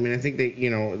boring. I mean, I think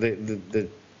that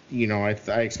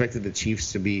I expected the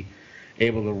Chiefs to be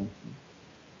able to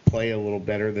play a little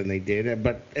better than they did.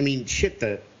 But I mean, shit,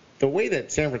 the way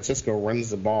that San Francisco runs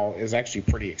the ball is actually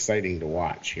pretty exciting to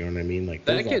watch. You know what I mean? Like,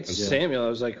 that kid Samuel, I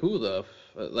was like,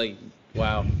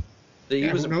 wow. He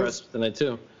was impressed tonight,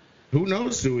 too. Who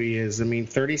knows who he is? I mean,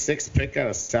 36th pick out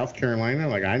of South Carolina.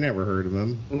 Like, I never heard of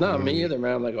him. No, me either,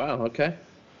 man. I'm like, wow, okay.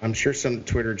 I'm sure some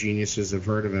Twitter geniuses have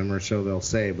heard of him, or so they'll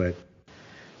say, but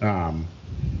I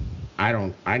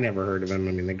never heard of him.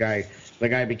 I mean, the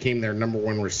guy became their number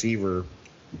one receiver,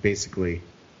 basically,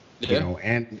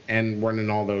 and running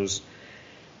all those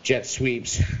jet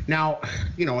sweeps. Now,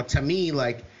 to me,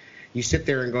 like, you sit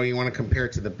there and go, you want to compare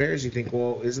it to the Bears. You think,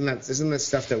 well, isn't that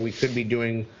stuff that we could be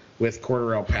doing with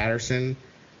Cordarrelle Patterson?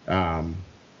 Like,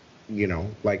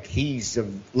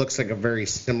 looks like a very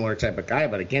similar type of guy.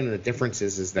 But again, the difference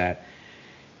is that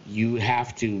you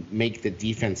have to make the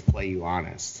defense play you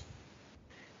honest.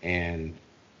 And,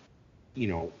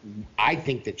 I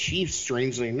think the Chiefs,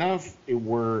 strangely enough,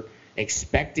 were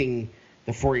expecting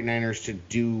the 49ers to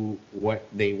do what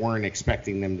they weren't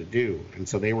expecting them to do. And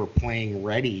so they were playing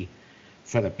ready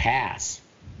for the pass,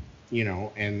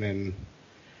 and then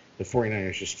the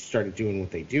 49ers just started doing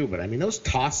what they do. But I mean, those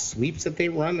toss sweeps that they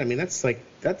run, I mean, it's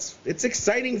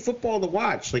exciting football to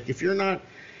watch. Like, if you're not,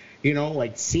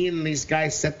 like, seeing these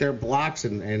guys set their blocks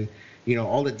and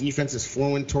all the defense is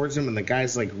flowing towards him and the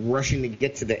guy's like rushing to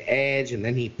get to the edge and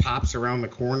then he pops around the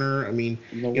corner. I mean,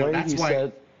 that's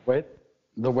why.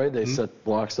 The way they set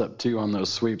blocks up too on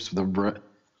those sweeps, the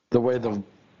way the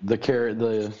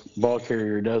ball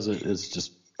carrier does it is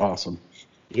just awesome.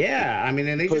 Yeah, I mean,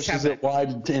 and they pushes just have it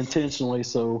wide intentionally,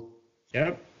 so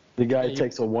the guy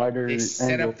takes a wider they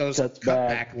set angle, up those cuts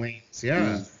cutback lanes.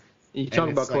 Yeah. You talk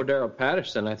about Cordarrelle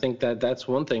Patterson. I think that's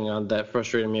one thing that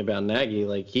frustrated me about Nagy.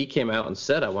 Like, he came out and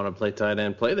said, "I want to play tight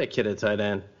end. Play that kid at tight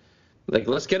end." Like,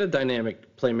 let's get a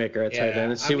dynamic playmaker at tight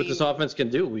end and see what this offense can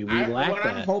do. We lack that. What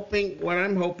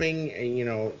I'm hoping,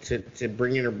 to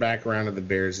bring it back around to the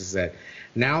Bears is that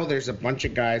now there's a bunch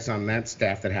of guys on that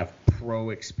staff that have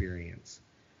pro experience.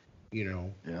 Yeah.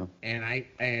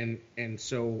 And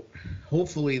so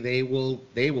hopefully they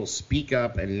will speak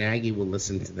up and Nagy will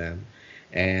listen to them.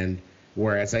 And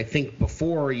whereas I think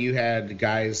before you had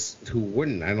guys who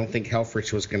wouldn't. I don't think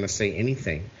Helfrich was going to say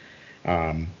anything.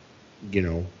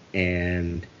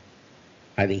 And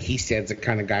I think he says the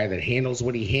kind of guy that handles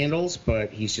what he handles,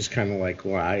 but he's just kind of like,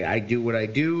 well, I do what I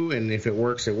do, and if it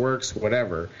works, it works,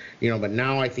 whatever. But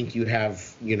now I think you have,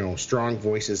 strong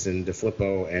voices in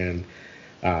DeFlippo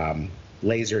and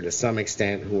Laser to some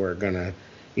extent who are going to,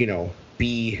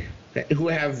 who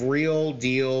have real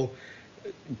deal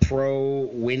pro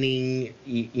winning,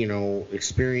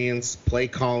 experience, play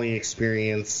calling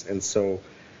experience, and so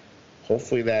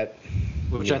hopefully that.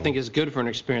 Which I think is good for an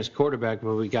experienced quarterback,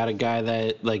 but we got a guy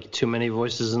that, like, too many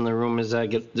voices in the room. Is that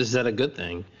a good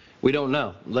thing? We don't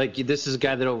know. Like, this is a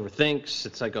guy that overthinks.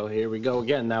 It's like, oh, here we go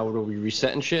again. Now are we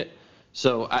resetting shit?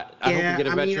 So I hope we get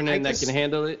a veteran that can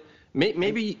handle it.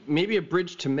 Maybe a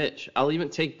bridge to Mitch. I'll even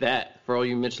take that for all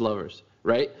you Mitch lovers,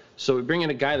 right? So we bring in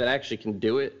a guy that actually can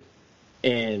do it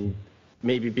and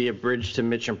maybe be a bridge to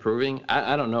Mitch improving.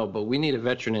 I don't know, but we need a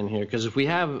veteran in here because if we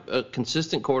have a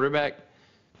consistent quarterback,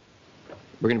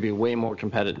 we're going to be way more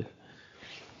competitive.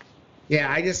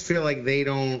 Yeah, I just feel like they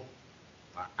don't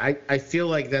 – I feel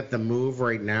like that the move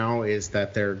right now is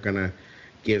that they're going to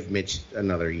give Mitch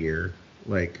another year.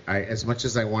 Like, as much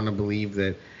as I want to believe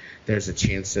that there's a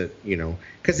chance that,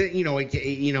 because,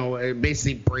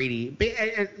 basically Brady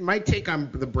 – my take on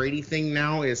the Brady thing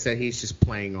now is that he's just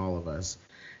playing all of us.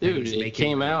 Dude, he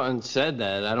came out and said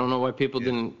that. I don't know why people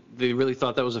didn't – they really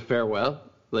thought that was a farewell.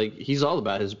 Like, he's all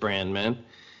about his brand, man.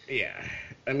 Yeah.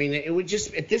 I mean, it would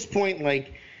just, at this point,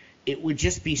 like, it would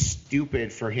just be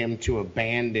stupid for him to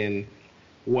abandon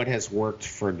what has worked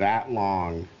for that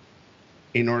long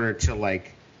in order to,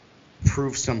 like,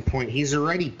 prove some point. He's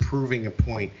already proving a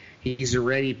point. He's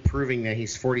already proving that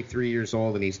he's 43 years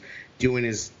old and he's doing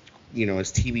his,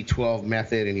 his TB12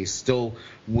 method and he's still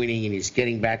winning and he's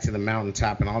getting back to the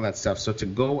mountaintop and all that stuff. So to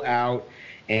go out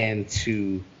and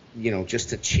to, just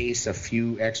to chase a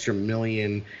few extra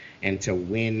million and to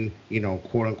win,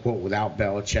 quote unquote, without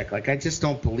Belichick. Like, I just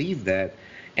don't believe that.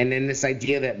 And then this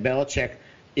idea that Belichick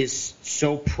is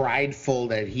so prideful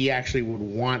that he actually would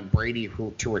want Brady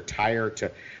to retire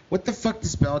to – what the fuck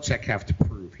does Belichick have to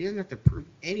prove? He doesn't have to prove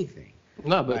anything.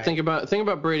 No, but think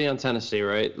about Brady on Tennessee,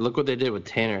 right? Look what they did with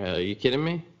Tannehill. Are you kidding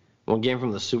me? One game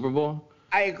from the Super Bowl?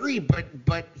 I agree,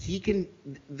 but he can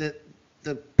 – the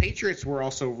Patriots were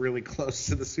also really close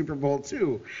to the Super Bowl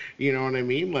too. You know what I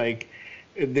mean? Like –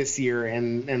 this year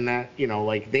and that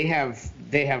like they have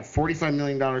 $45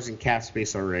 million in cap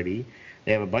space already.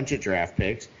 They have a bunch of draft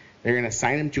picks. They're going to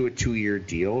sign him to a 2-year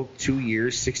deal, 2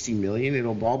 years, $60 million.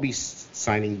 It'll all be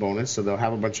signing bonus, so they'll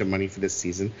have a bunch of money for this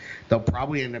season. They'll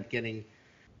probably end up getting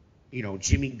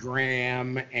Jimmy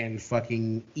Graham and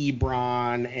fucking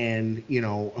Ebron and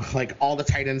like all the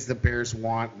tight ends the Bears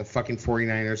want. The fucking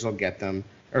 49ers will get them,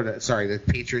 the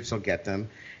Patriots will get them.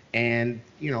 And,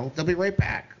 they'll be right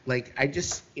back. Like, I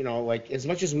just, like, as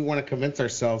much as we want to convince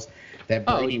ourselves that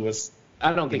Brady was...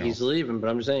 I don't think he's leaving, but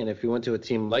I'm just saying, if he went to a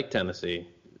team like Tennessee...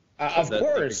 Of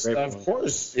course.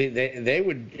 They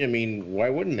would... I mean, why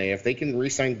wouldn't they? If they can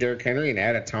re-sign Derrick Henry and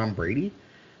add a Tom Brady,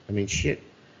 I mean, shit.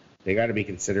 They got to be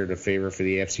considered a favor for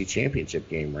the AFC Championship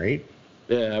game, right?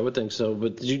 Yeah, I would think so.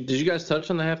 But did you guys touch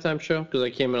on the halftime show? Because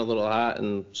I came in a little hot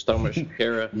and stung with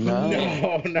Shakira.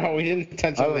 No, we didn't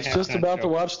touch on the halftime show. I was just about to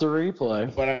watch the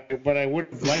replay. But I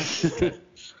would like to,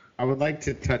 I would like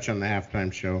to touch on the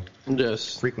halftime show.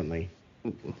 Yes. Frequently.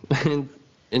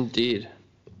 Indeed.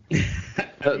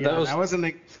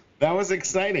 That was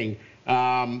exciting.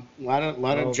 A lot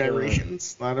of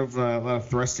gyrations, a lot of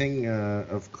thrusting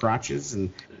of crotches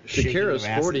and Shakira's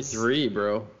 43,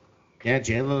 bro. Yeah,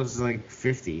 J-Lo's like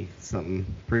 50 something,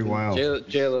 pretty wild.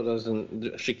 J-Lo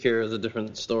doesn't. Shakira is a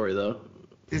different story, though.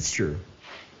 It's true.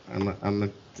 I'm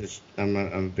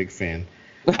a big fan.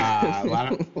 A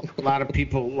lot of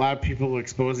people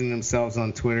exposing themselves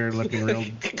on Twitter, looking real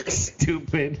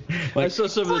stupid. Like, I saw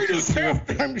some of the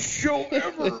halftime show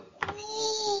ever.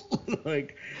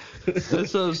 Like, I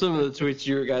saw some of the tweets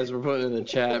you guys were putting in the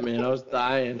chat, man. I was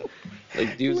dying.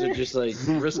 Like, dudes are just, like,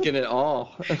 risking it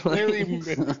all.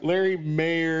 Larry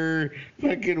Mayer,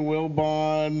 fucking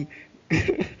Wilbon,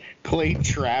 Clay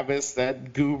Travis,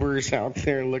 that goober's out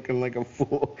there looking like a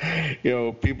fool.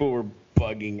 People were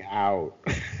bugging out.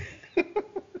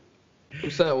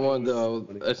 What's that one, though?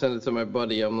 I sent it to my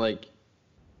buddy. I'm like,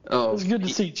 Oh, It's good to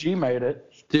see G made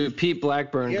it. dude, Pete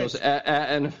Blackburn Yeah. goes, at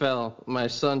NFL, my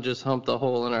son just humped a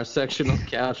hole in our sectional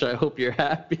couch. I hope you're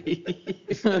happy.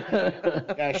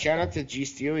 Yeah, shout out to G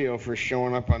Stelio for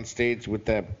showing up on stage with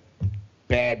that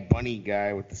Bad Bunny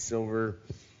guy with the silver.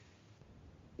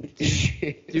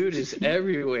 Dude is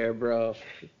everywhere, bro.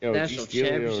 Yo, National G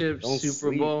Stelio, Championship, don't Super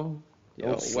sleep. Bowl. Yo,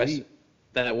 Don't sleep.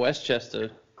 that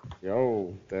Westchester.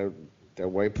 Yo, that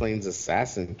White Plains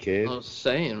assassin kid. I was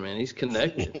saying, man, he's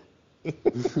connected.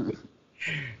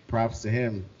 Props to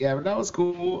him. Yeah, but that was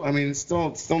cool. I mean, it's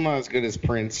still not as good as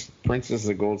Prince. Prince is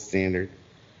the gold standard.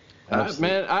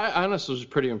 Man, I honestly was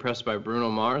pretty impressed by Bruno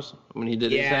Mars when he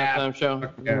did his halftime show.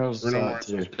 Yeah, Bruno Bruno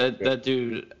Mars Mars. too. That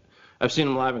dude, I've seen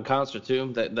him live in concert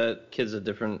too. That kid's a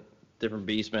different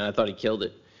beast, man. I thought he killed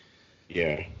it.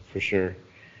 Yeah, for sure.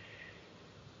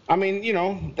 I mean, you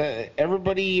know,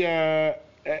 everybody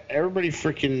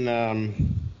freaking,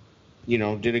 you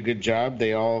know, did a good job.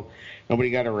 Nobody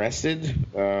got arrested.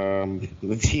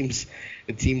 The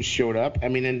teams showed up. I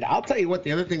mean, and I'll tell you what,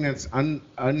 the other thing that's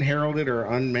unheralded or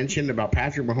unmentioned about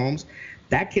Patrick Mahomes,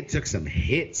 that kid took some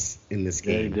hits in this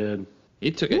Yeah, he game. did.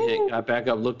 He took a hit, got back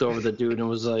up, looked over the dude, and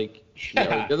was like,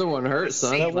 "Yo, you're the one hurt,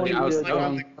 son." Like, Like, he I was was like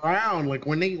on the ground, like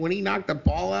when he knocked the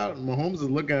ball out, and Mahomes was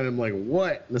looking at him like,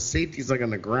 "What?" And the safety's like on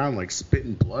the ground, like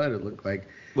spitting blood. It looked like.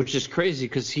 which is crazy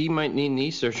because he might need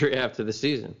knee surgery after the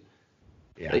season.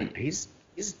 Yeah, Like- he's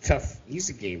tough. He's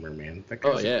a gamer, man. That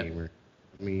guy's yeah. a gamer.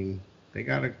 I mean, they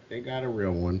got a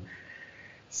real one.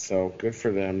 So good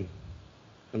for them.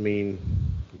 I mean,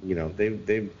 you know,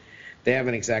 they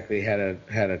haven't exactly had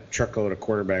a truckload of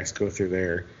quarterbacks go through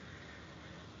there.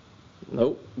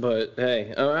 Nope. But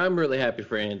hey, I'm really happy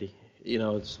for Andy. You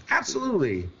know, it's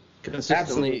Absolutely.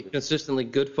 consistently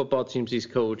good football teams he's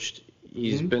coached.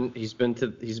 He's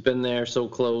been there so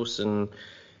close, and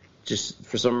just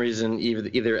for some reason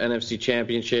either NFC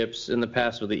championships in the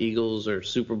past with the Eagles or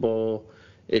Super Bowl.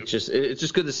 It's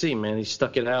just good to see, man. He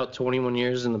stuck it out 21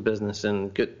 years in the business,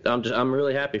 and good. I'm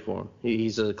really happy for him.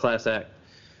 He's a class act.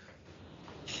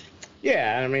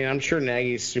 Yeah, I mean, I'm sure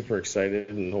Nagy's super excited,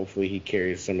 and hopefully he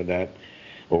carries some of that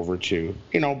over too.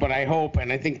 You know, but I hope,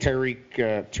 and I think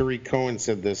Tariq Cohen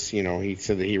said this. You know, he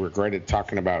said that he regretted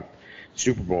talking about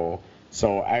Super Bowl.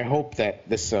 So I hope that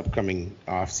this upcoming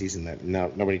off season that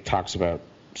nobody talks about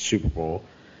Super Bowl.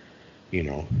 You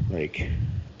know, like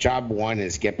job one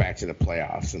is get back to the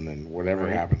playoffs, and then whatever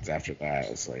happens after that,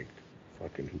 it's like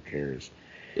fucking who cares.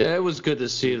 Yeah, it was good to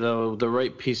see though the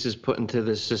right pieces put into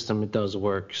this system. It does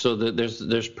work. So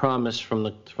there's promise from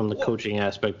the coaching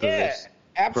aspect of this.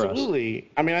 Absolutely.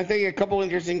 I mean, I think a couple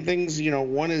interesting things. You know,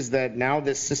 one is that now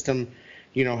this system,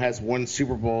 you know, has won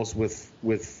Super Bowls with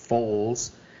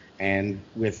Foles and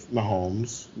with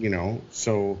Mahomes. You know,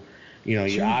 so you know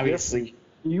you obviously.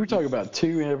 You were talking about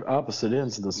two opposite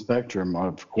ends of the spectrum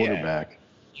of quarterback.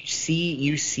 You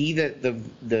see that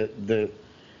the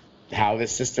how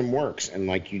this system works, and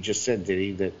like you just said,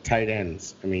 Diddy, the tight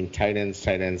ends. I mean, tight ends.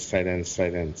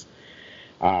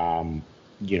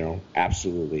 You know,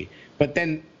 absolutely. But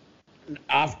then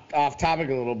off topic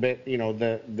a little bit, you know,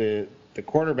 the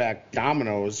quarterback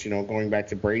dominoes, you know, going back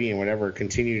to Brady and whatever,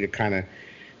 continue to kind of,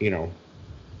 you know,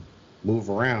 move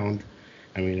around.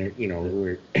 I mean, you know,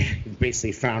 we're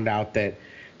basically found out that,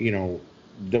 you know,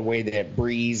 the way that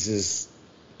Breeze's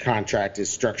contract is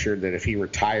structured, that if he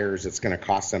retires, it's going to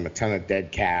cost them a ton of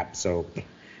dead cap. So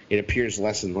it appears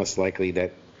less and less likely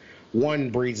that, one,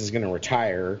 Breeze is going to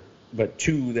retire, but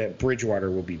two, that Bridgewater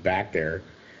will be back there.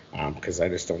 Because I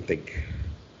just don't think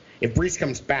if Breeze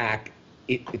comes back,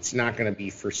 it's not going to be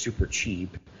for super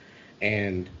cheap.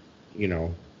 And, you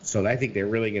know, so I think they're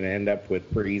really going to end up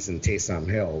with Breeze and Taysom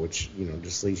Hill, which, you know,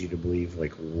 just leads you to believe,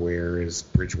 like, where is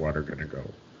Bridgewater going to go?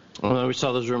 Well, we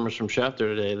saw those rumors from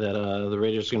Schefter today that the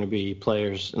Raiders are going to be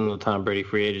players in the Tom Brady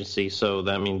free agency. So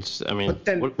that means, I mean,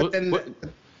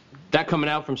 that coming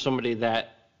out from somebody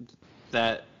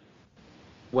that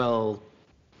well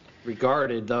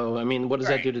regarded, though. I mean, what does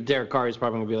that do to Derek Carr? He's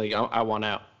probably going to be like, I want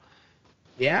out.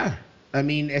 Yeah. I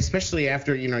mean, especially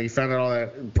after, you know, you found out all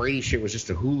that Brady shit was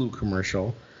just a Hulu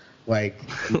commercial. Like,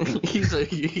 he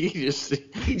just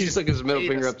took his middle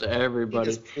finger up to everybody.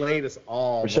 He just played us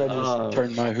all. Wish I just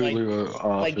turned my Hulu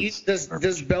off. Like, does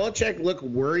Belichick look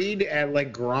worried at,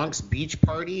 like, Gronk's beach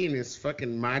party in his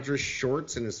fucking Madras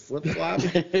shorts and his flip-flops?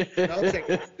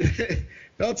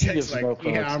 Belichick's like,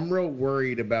 yeah, I'm real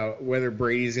worried about whether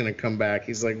Brady's going to come back.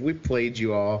 He's like, we played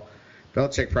you all.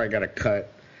 Belichick probably got a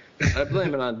cut. I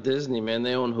blame it on Disney, man.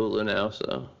 They own Hulu now,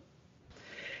 so.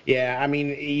 Yeah, I mean,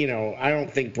 you know, I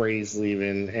don't think Brady's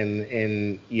leaving,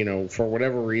 and you know, for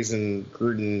whatever reason,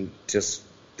 Gruden just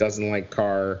doesn't like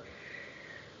Carr.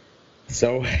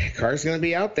 So Carr's going to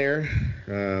be out there.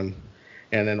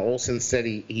 And then Olsen said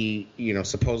he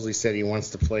supposedly said he wants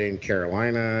to play in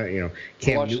Carolina.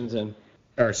 Washington.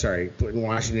 In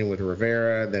Washington with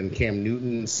Rivera. Then Cam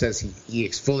Newton says he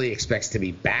fully expects to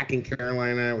be back in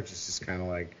Carolina, which is just kind of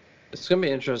like. It's gonna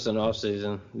be interesting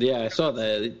offseason. Yeah, I saw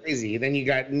that. Crazy. Then you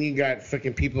got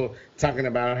fucking people talking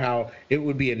about how it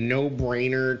would be a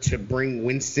no-brainer to bring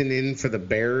Winston in for the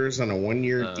Bears on a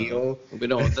 1-year deal. We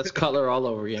don't. That's Cutler all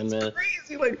over again, man.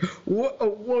 Crazy. Like what a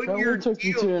 1-year deal. Took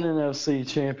you to an NFC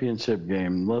Championship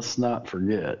game. Let's not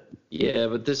forget. Yeah,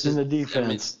 but this in is the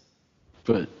defense.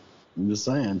 But I'm just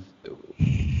saying.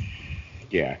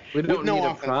 Yeah. We don't need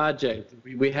a project.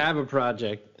 We have a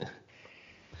project.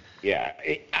 Yeah,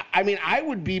 I mean, I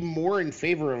would be more in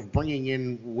favor of bringing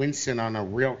in Winston on a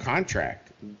real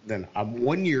contract than a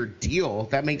 1-year deal.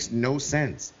 That makes no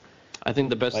sense. I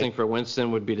think the best thing for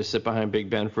Winston would be to sit behind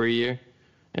Big Ben for a year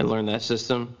and learn that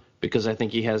system, because I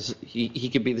think he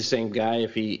could be the same guy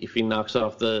if he knocks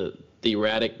off the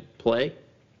erratic play.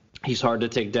 He's hard to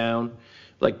take down.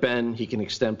 Like Ben, he can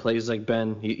extend plays like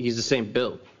Ben. He's the same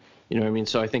build. You know what I mean?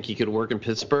 So I think he could work in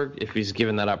Pittsburgh if he's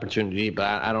given that opportunity, but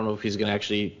I don't know if he's going to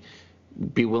actually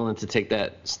be willing to take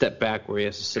that step back where he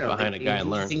has to sit behind a guy and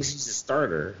learn. He thinks he's a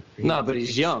starter. No, but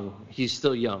he's young. He's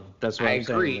still young. That's what I'm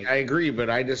saying. I agree, but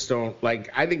I just don't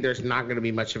I think there's not going to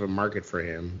be much of a market for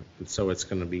him, and so it's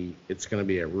going to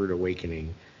be a rude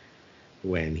awakening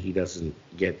when he doesn't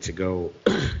get to go.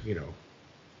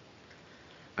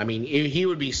 I mean, he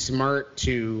would be smart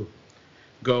to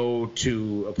go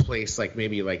to a place like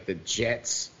maybe like the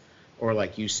Jets or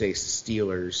like you say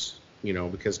Steelers,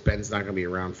 because Ben's not going to be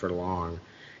around for long,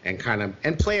 and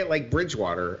play it like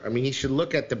Bridgewater. I mean, he should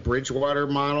look at the Bridgewater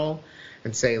model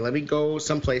and say, let me go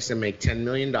someplace and make $10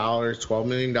 million, $12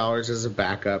 million as a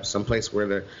backup, someplace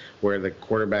where the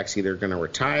quarterback's either going to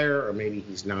retire or maybe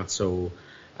he's not so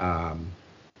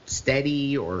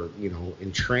steady or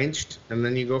entrenched, and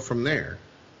then you go from there.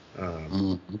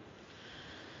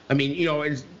 I mean,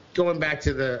 it's going back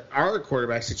to our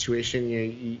quarterback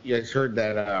situation. You heard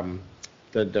that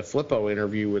the Flippo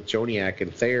interview with Joniak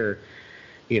and Thayer,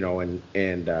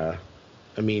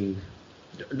 I mean,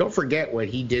 don't forget what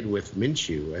he did with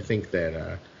Minshew. I think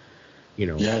that,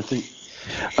 Yeah,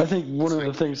 I think one of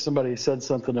the things somebody said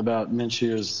something about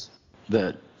Minshew is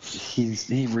that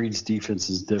he reads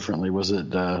defenses differently. Was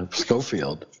it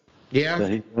Schofield? Yeah.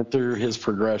 That he went through his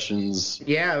progressions.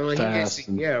 Yeah, well, fast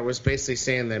it was basically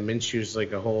saying that Minshew's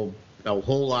like a whole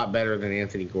lot better than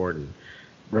Anthony Gordon.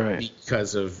 Right.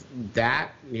 Because of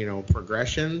that,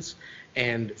 progressions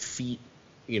and feet,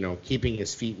 keeping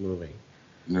his feet moving.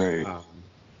 Right.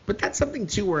 But that's something,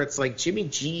 too, where it's like Jimmy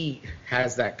G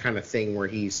has that kind of thing where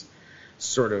he's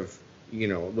sort of, a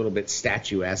little bit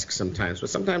statuesque sometimes. But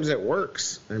sometimes it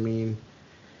works. I mean,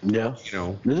 yeah.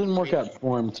 It didn't work out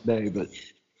for him today, but...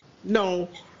 No,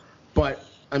 but,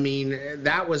 I mean,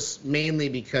 that was mainly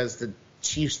because the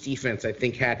Chiefs' defense, I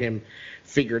think, had him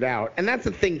figured out. And that's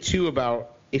the thing, too,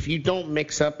 about if you don't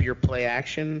mix up your play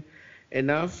action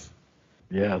enough,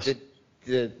 yes,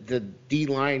 the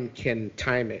D-line can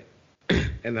time it.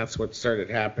 And that's what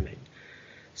started happening.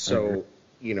 So,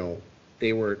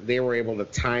 they were able to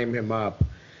time him up.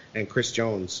 And Chris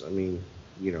Jones, I mean,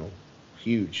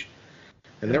 huge.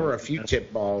 And there were a few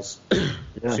tip balls.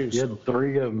 Yeah, he had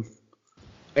 3 of them.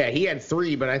 Yeah, he had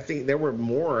 3, but I think there were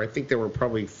more. I think there were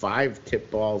probably 5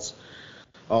 tip balls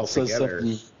altogether.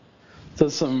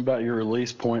 Says something about your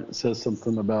release point. It says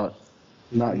something about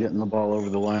not getting the ball over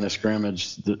the line of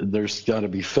scrimmage. There's got to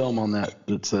be film on that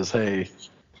says, hey,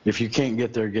 if you can't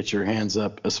get there, get your hands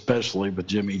up, especially with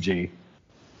Jimmy G.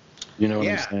 You know what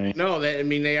I'm saying? No,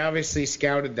 they obviously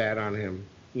scouted that on him,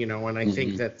 and I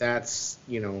think that's,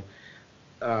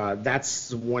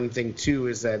 that's one thing too,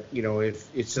 is that, if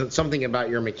it's something about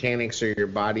your mechanics or your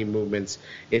body movements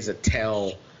is a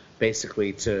tell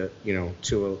basically to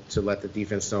let the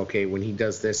defense know, okay, when he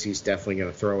does this, he's definitely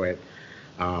going to throw it.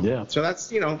 So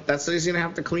that's what he's going to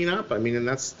have to clean up. I mean, and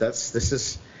this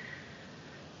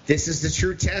is the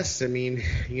true test. I mean,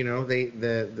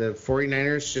 the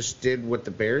 49ers just did what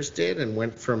the Bears did and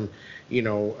went from,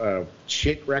 a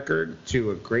shit record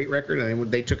to a great record.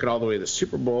 And they took it all the way to the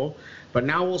Super Bowl. But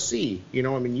now we'll see. I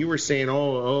mean, you were saying,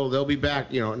 oh, they'll be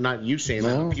back. Not you saying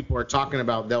that. But people are talking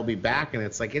about they'll be back. And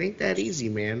it's like, it ain't that easy,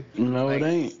 man. No, it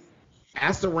ain't.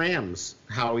 Ask the Rams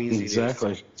how easy it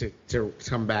is to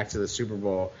come back to the Super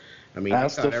Bowl. I mean,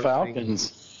 ask the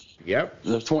Falcons. Yep.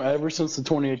 Ever since the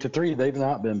 28-3, they've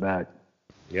not been back.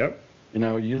 Yep.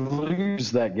 You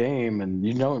lose that game, and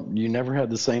you never had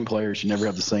the same players, you never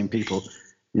have the same people,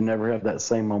 you never have that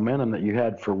same momentum that you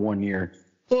had for 1 year.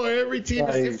 Well, every team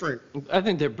is different. I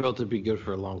think they're built to be good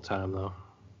for a long time, though.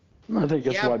 I think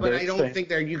that's why. But I don't think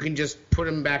that you can just put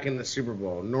them back in the Super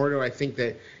Bowl. Nor do I think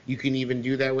that you can even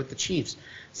do that with the Chiefs.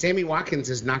 Sammy Watkins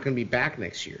is not going to be back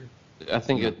next year. I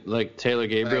think Taylor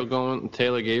Gabriel going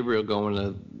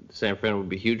to San Fran would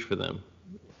be huge for them.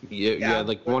 Yeah,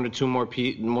 like one or two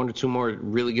more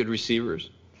really good receivers.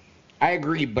 I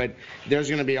agree, but there's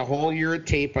going to be a whole year of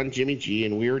tape on Jimmy G,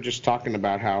 and we were just talking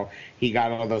about how he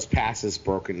got all those passes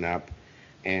broken up.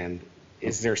 And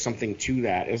is there something to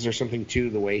that? Is there something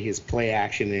to the way his play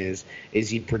action is?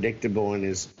 Is he predictable in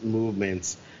his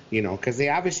movements? You know, because they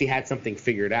obviously had something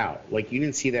figured out. Like, you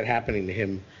didn't see that happening to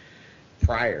him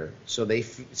prior. So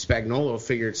Spagnuolo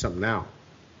figured something out.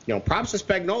 You know, props to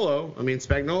Spagnuolo. I mean,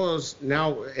 Spagnuolo's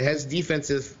now his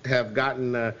defenses have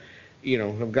gotten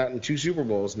 2 Super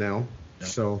Bowls now. Yeah.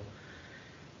 So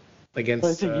against,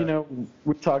 I think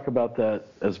we talk about that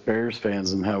as Bears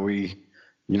fans and how we,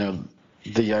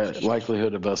 the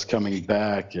likelihood of us coming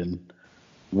back and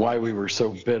why we were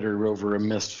so bitter over a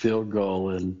missed field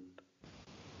goal, and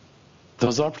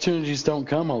those opportunities don't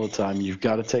come all the time. You've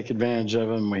got to take advantage of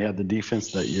them. We had the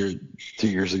defense that year, 2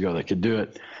 years ago, that could do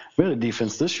it. We had a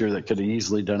defense this year that could have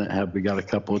easily done it had we got a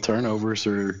couple of turnovers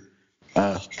or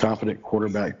confident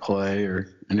quarterback play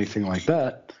or anything like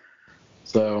that.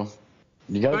 So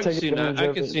you got to take advantage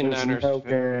of it. There's no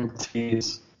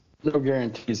guarantees. No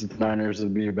guarantees that the Niners will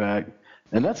be back.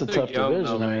 And that's a tough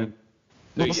division.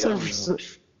 San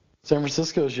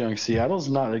Francisco's young. Seattle's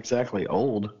not exactly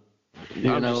old.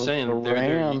 I'm just saying,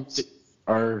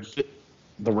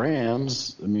 the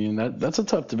Rams. I mean, that's a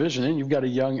tough division. And you've got a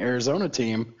young Arizona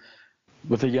team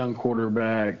with a young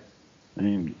quarterback. I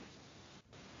mean,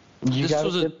 you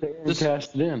got to get there and cash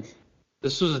it in.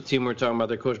 This was a team we were talking about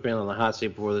their coach being on the hot seat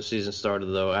before the season started,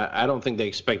 though. I don't think they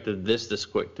expected this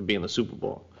quick to be in the Super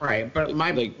Bowl. Right, but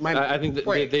I think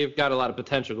that they've got a lot of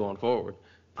potential going forward.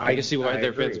 I can see why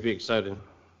their fans would be excited.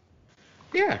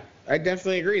 Yeah, I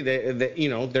definitely agree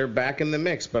that they're back in the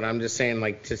mix, but I'm just saying,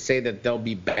 like, to say that they'll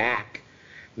be back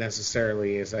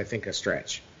necessarily is, I think, a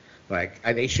stretch. Like,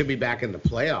 they should be back in the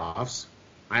playoffs.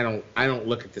 I don't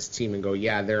look at this team and go,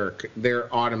 yeah,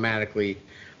 they're automatically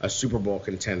a Super Bowl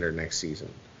contender next season.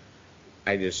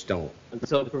 I just don't.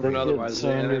 Until proven otherwise.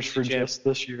 Sanders for just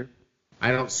this year.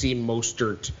 I don't see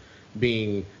Mostert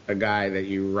being a guy that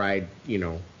you ride,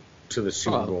 to the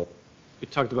Super Bowl. We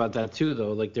talked about that too,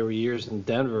 though. Like, there were years in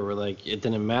Denver where, like, it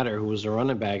didn't matter who was the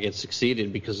running back; it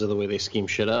succeeded because of the way they scheme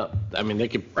shit up. I mean, they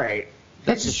could. Right.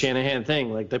 That's the Shanahan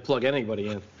thing. Like, they plug anybody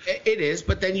in. It is,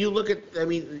 but then you look at. I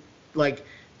mean, like,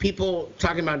 people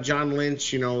talking about John Lynch.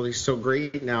 He's so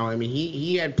great now. I mean,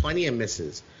 he had plenty of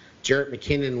misses. Jarrett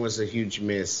McKinnon was a huge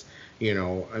miss.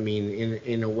 I mean,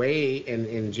 in a way,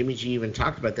 and Jimmy G even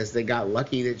talked about this. They got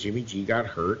lucky that Jimmy G got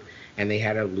hurt, and they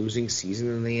had a losing season,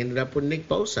 and they ended up with Nick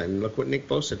Bosa. And look what Nick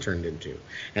Bosa turned into,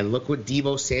 and look what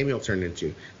Deebo Samuel turned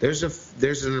into. There's a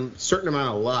certain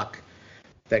amount of luck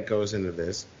that goes into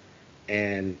this,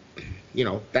 and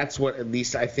that's what at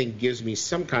least I think gives me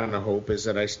some kind of hope, is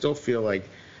that I still feel like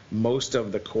most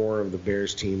of the core of the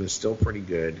Bears team is still pretty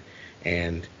good,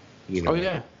 and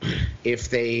if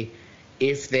they,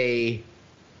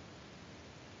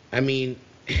 I mean,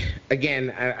 again,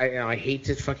 I hate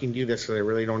to fucking do this because I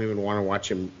really don't even want to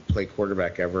watch him play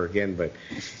quarterback ever again. But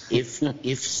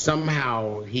if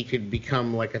somehow he could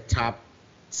become like a top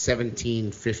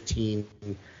 17, 15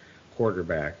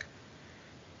 quarterback,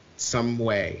 some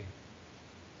way.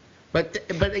 But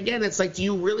again, it's like, do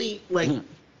you really like?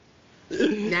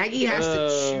 Nagy has to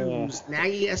choose.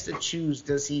 Nagy has to choose.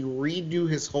 Does he redo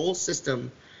his whole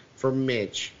system for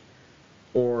Mitch,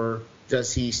 or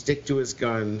does he stick to his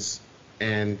guns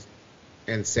and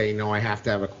say, no, I have to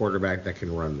have a quarterback that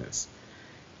can run this?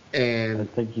 And I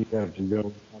think you have to go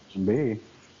with option B.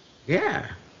 Yeah,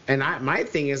 and my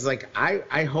thing is, like,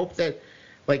 I hope that,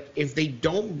 like, if they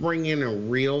don't bring in a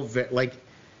real like,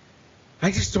 I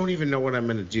just don't even know what I'm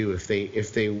gonna do if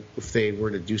they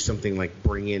were to do something like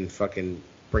bring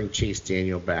Chase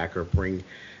Daniel back, or bring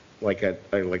like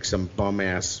like some bum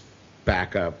ass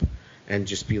backup, and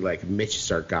just be like, Mitch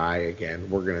is our guy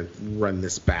again. We're gonna run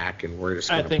this back, and we're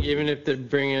just. I think even if they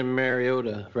bring in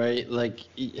Mariota, right? Like,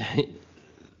 they're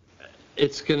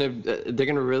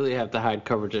gonna really have to hide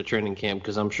coverage at training camp,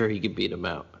 because I'm sure he could beat him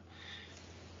out.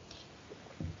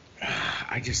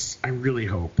 I really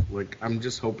hope. Like, I'm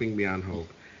just hoping beyond hope.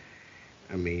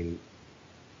 I mean,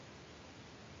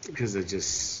 because it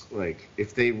just, like,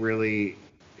 if they really,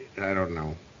 I don't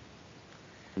know.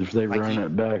 If they run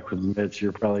it back with Mitch,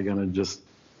 you're probably going to just.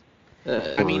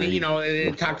 I mean,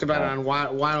 it talked about it on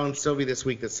Wild and Sylvie this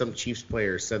week that some Chiefs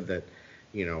player said that,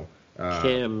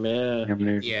 Cam,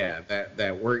 man. Yeah,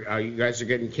 that we're you guys are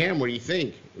getting Cam. What do you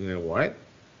think? You know what?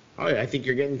 Oh, yeah, I think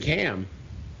you're getting Cam.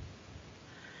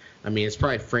 I mean, it's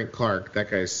probably Frank Clark.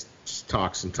 That guy just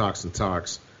talks and talks and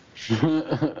talks.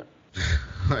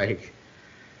 Like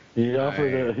he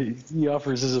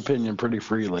offers his opinion pretty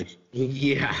freely.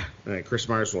 Yeah, Chris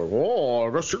Myers was like, "Oh,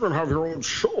 I guess you're gonna have your own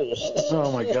show."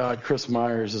 Oh my God, Chris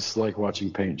Myers is like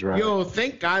watching paint dry. Yo,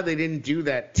 thank God they didn't do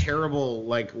that terrible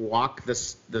like walk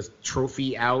the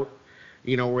trophy out,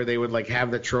 you know, where they would like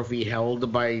have the trophy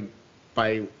held by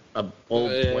a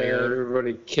old player.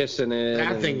 Everybody kissing it.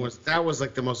 That was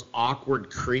like the most awkward,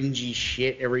 cringy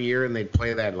shit every year, and they'd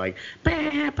play that like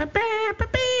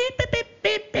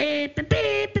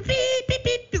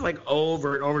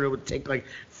over and over. It would take like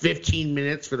 15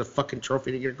 minutes for the fucking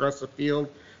trophy to get across the field.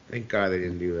 Thank God they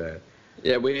didn't do that.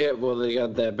 Yeah, they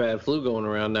got that bad flu going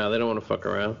around now. They don't want to fuck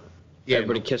around. Yeah,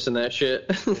 everybody kissing that shit.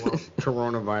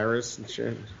 Coronavirus and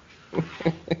shit.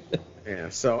 Yeah,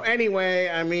 so anyway,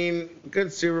 I mean,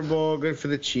 good Super Bowl, good for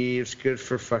the Chiefs, good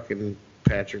for fucking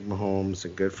Patrick Mahomes,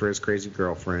 and good for his crazy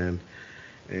girlfriend,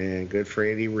 and good for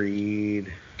Andy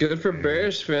Reid. Good for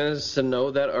Bears fans to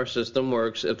know that our system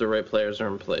works if the right players are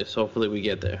in place. Hopefully we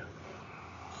get there.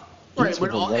 Right,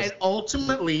 and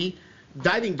ultimately,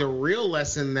 I think the real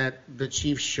lesson that the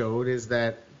Chiefs showed is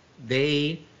that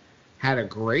they had a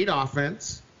great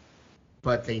offense,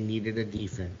 but they needed a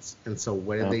defense. And so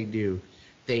what did they do?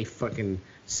 They fucking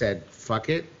said, "Fuck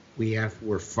it.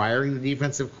 We're firing the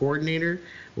defensive coordinator.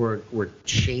 We're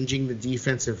changing the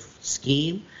defensive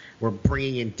scheme. We're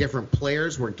bringing in different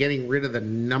players. We're getting rid of the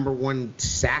number one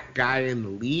sack guy in the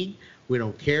league. We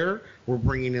don't care. We're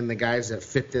bringing in the guys that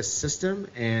fit this system."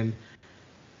 And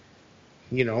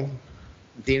you know,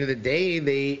 at the end of the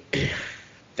day,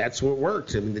 that's what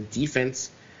worked. I mean, the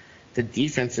defense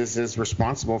is as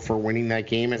responsible for winning that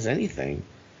game as anything.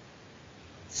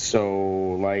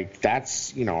 So, like,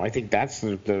 that's, you know, I think that's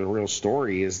the real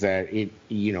story is that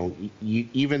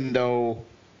even though,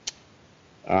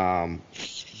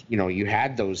 you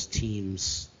had those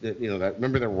teams that,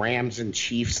 remember the Rams and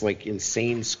Chiefs, like,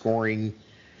 insane scoring.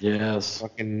 Yes.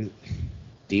 Fucking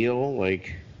deal.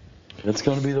 Like, it's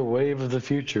going to be the wave of the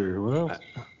future. Well,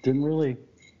 didn't really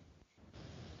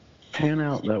pan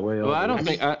out that way. Well, I don't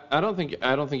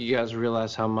think you guys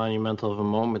realize how monumental of a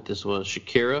moment this was.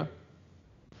 Shakira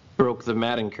broke the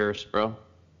Madden curse, bro.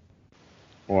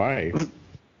 Why?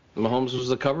 Mahomes was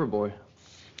the cover boy.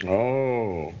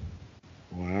 Oh,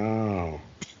 wow.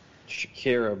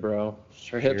 Shakira, bro.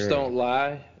 Her hips don't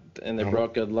lie, and they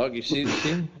brought good luck. You see?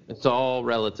 It's all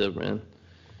relative, man.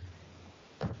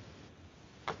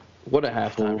 What a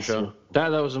halftime show. That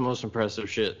was the most impressive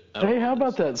shit. Hey, how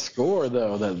about that score,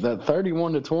 though? That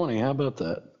 31-20. How about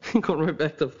that? Going right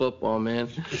back to football, man.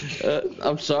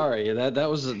 I'm sorry. That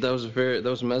was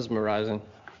mesmerizing.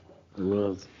 It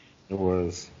was. It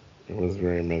was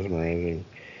very mesmerizing.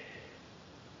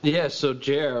 Yeah. So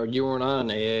JR, you weren't on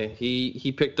AA.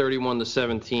 He picked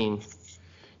 31-17.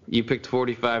 You picked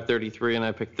 45-33, and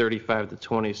I picked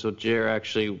 35-20. So JR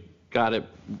actually got it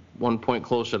 1 point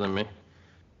closer than me.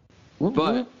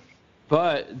 But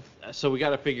so we got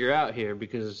to figure out here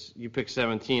because you picked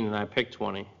 17 and I picked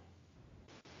 20.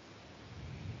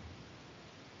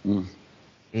 I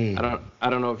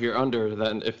don't know if you're under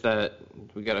that. If that,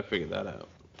 we got to figure that out.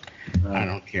 I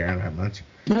don't care that much.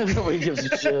 Nobody gives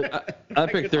a shit. I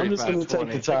picked 35. I'm just going to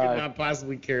take the tie. I could not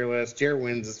possibly care less. Jared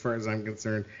wins as far as I'm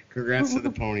concerned. Congrats to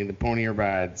the pony. The pony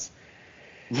abides.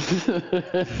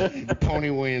 The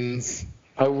pony wins.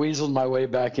 I weaseled my way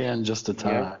back in just to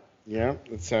tie. Yep,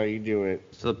 that's how you do it.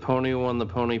 So the pony won the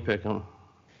pony pick'em.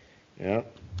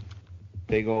 Yep.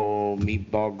 Big old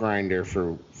meatball grinder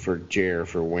for Jer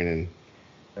for winning.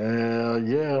 Hell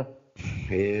yeah.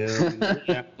 Hell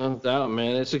yeah. No doubt,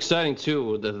 man. It's exciting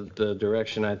too. The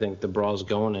direction I think the brawl's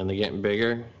going in, they're getting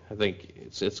bigger. I think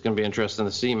it's going to be interesting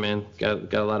to see, man.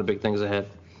 Got a lot of big things ahead.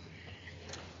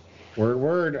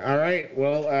 Word. All right.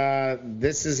 Well,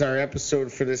 this is our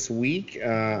episode for this week.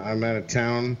 I'm out of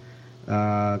town.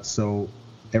 So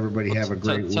everybody have a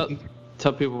great week.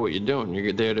 Tell people what you're doing.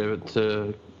 You're there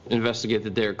to investigate the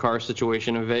Derek Carr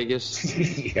situation in Vegas.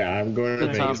 Yeah, I'm going to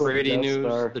Vegas. Tom Brady news.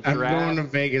 The I'm going to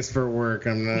Vegas for work.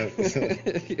 I'm not going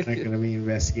to be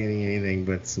investigating anything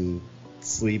but some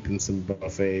sleep and some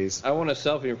buffets. I want a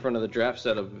selfie in front of the draft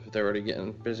setup if they're already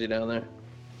getting busy down there.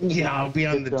 Yeah, I'll be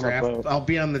on the draft. I'll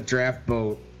be on the draft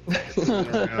boat.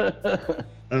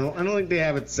 I don't think they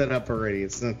have it set up already.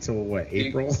 It's not till what,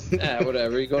 April? Yeah,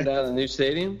 whatever. You going down to the new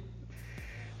stadium?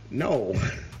 No.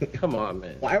 Come on,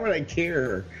 man. Why would I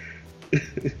care?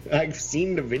 I've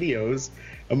seen the videos.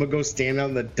 I'm gonna go stand out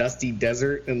in the dusty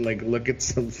desert and like look at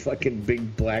some fucking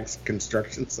big black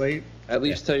construction site. At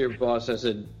least tell your boss I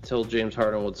said tell James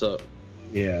Harden what's up.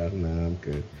 Yeah, no, I'm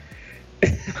good.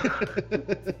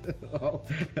 Well,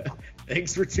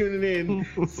 thanks for tuning in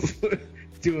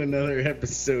to another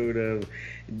episode of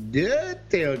the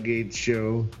Tailgate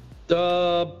Show.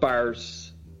 The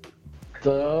Bears.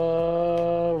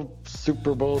 The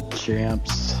Super Bowl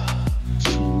champs.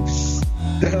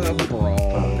 The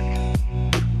Brawl.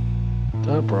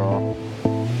 The Brawl.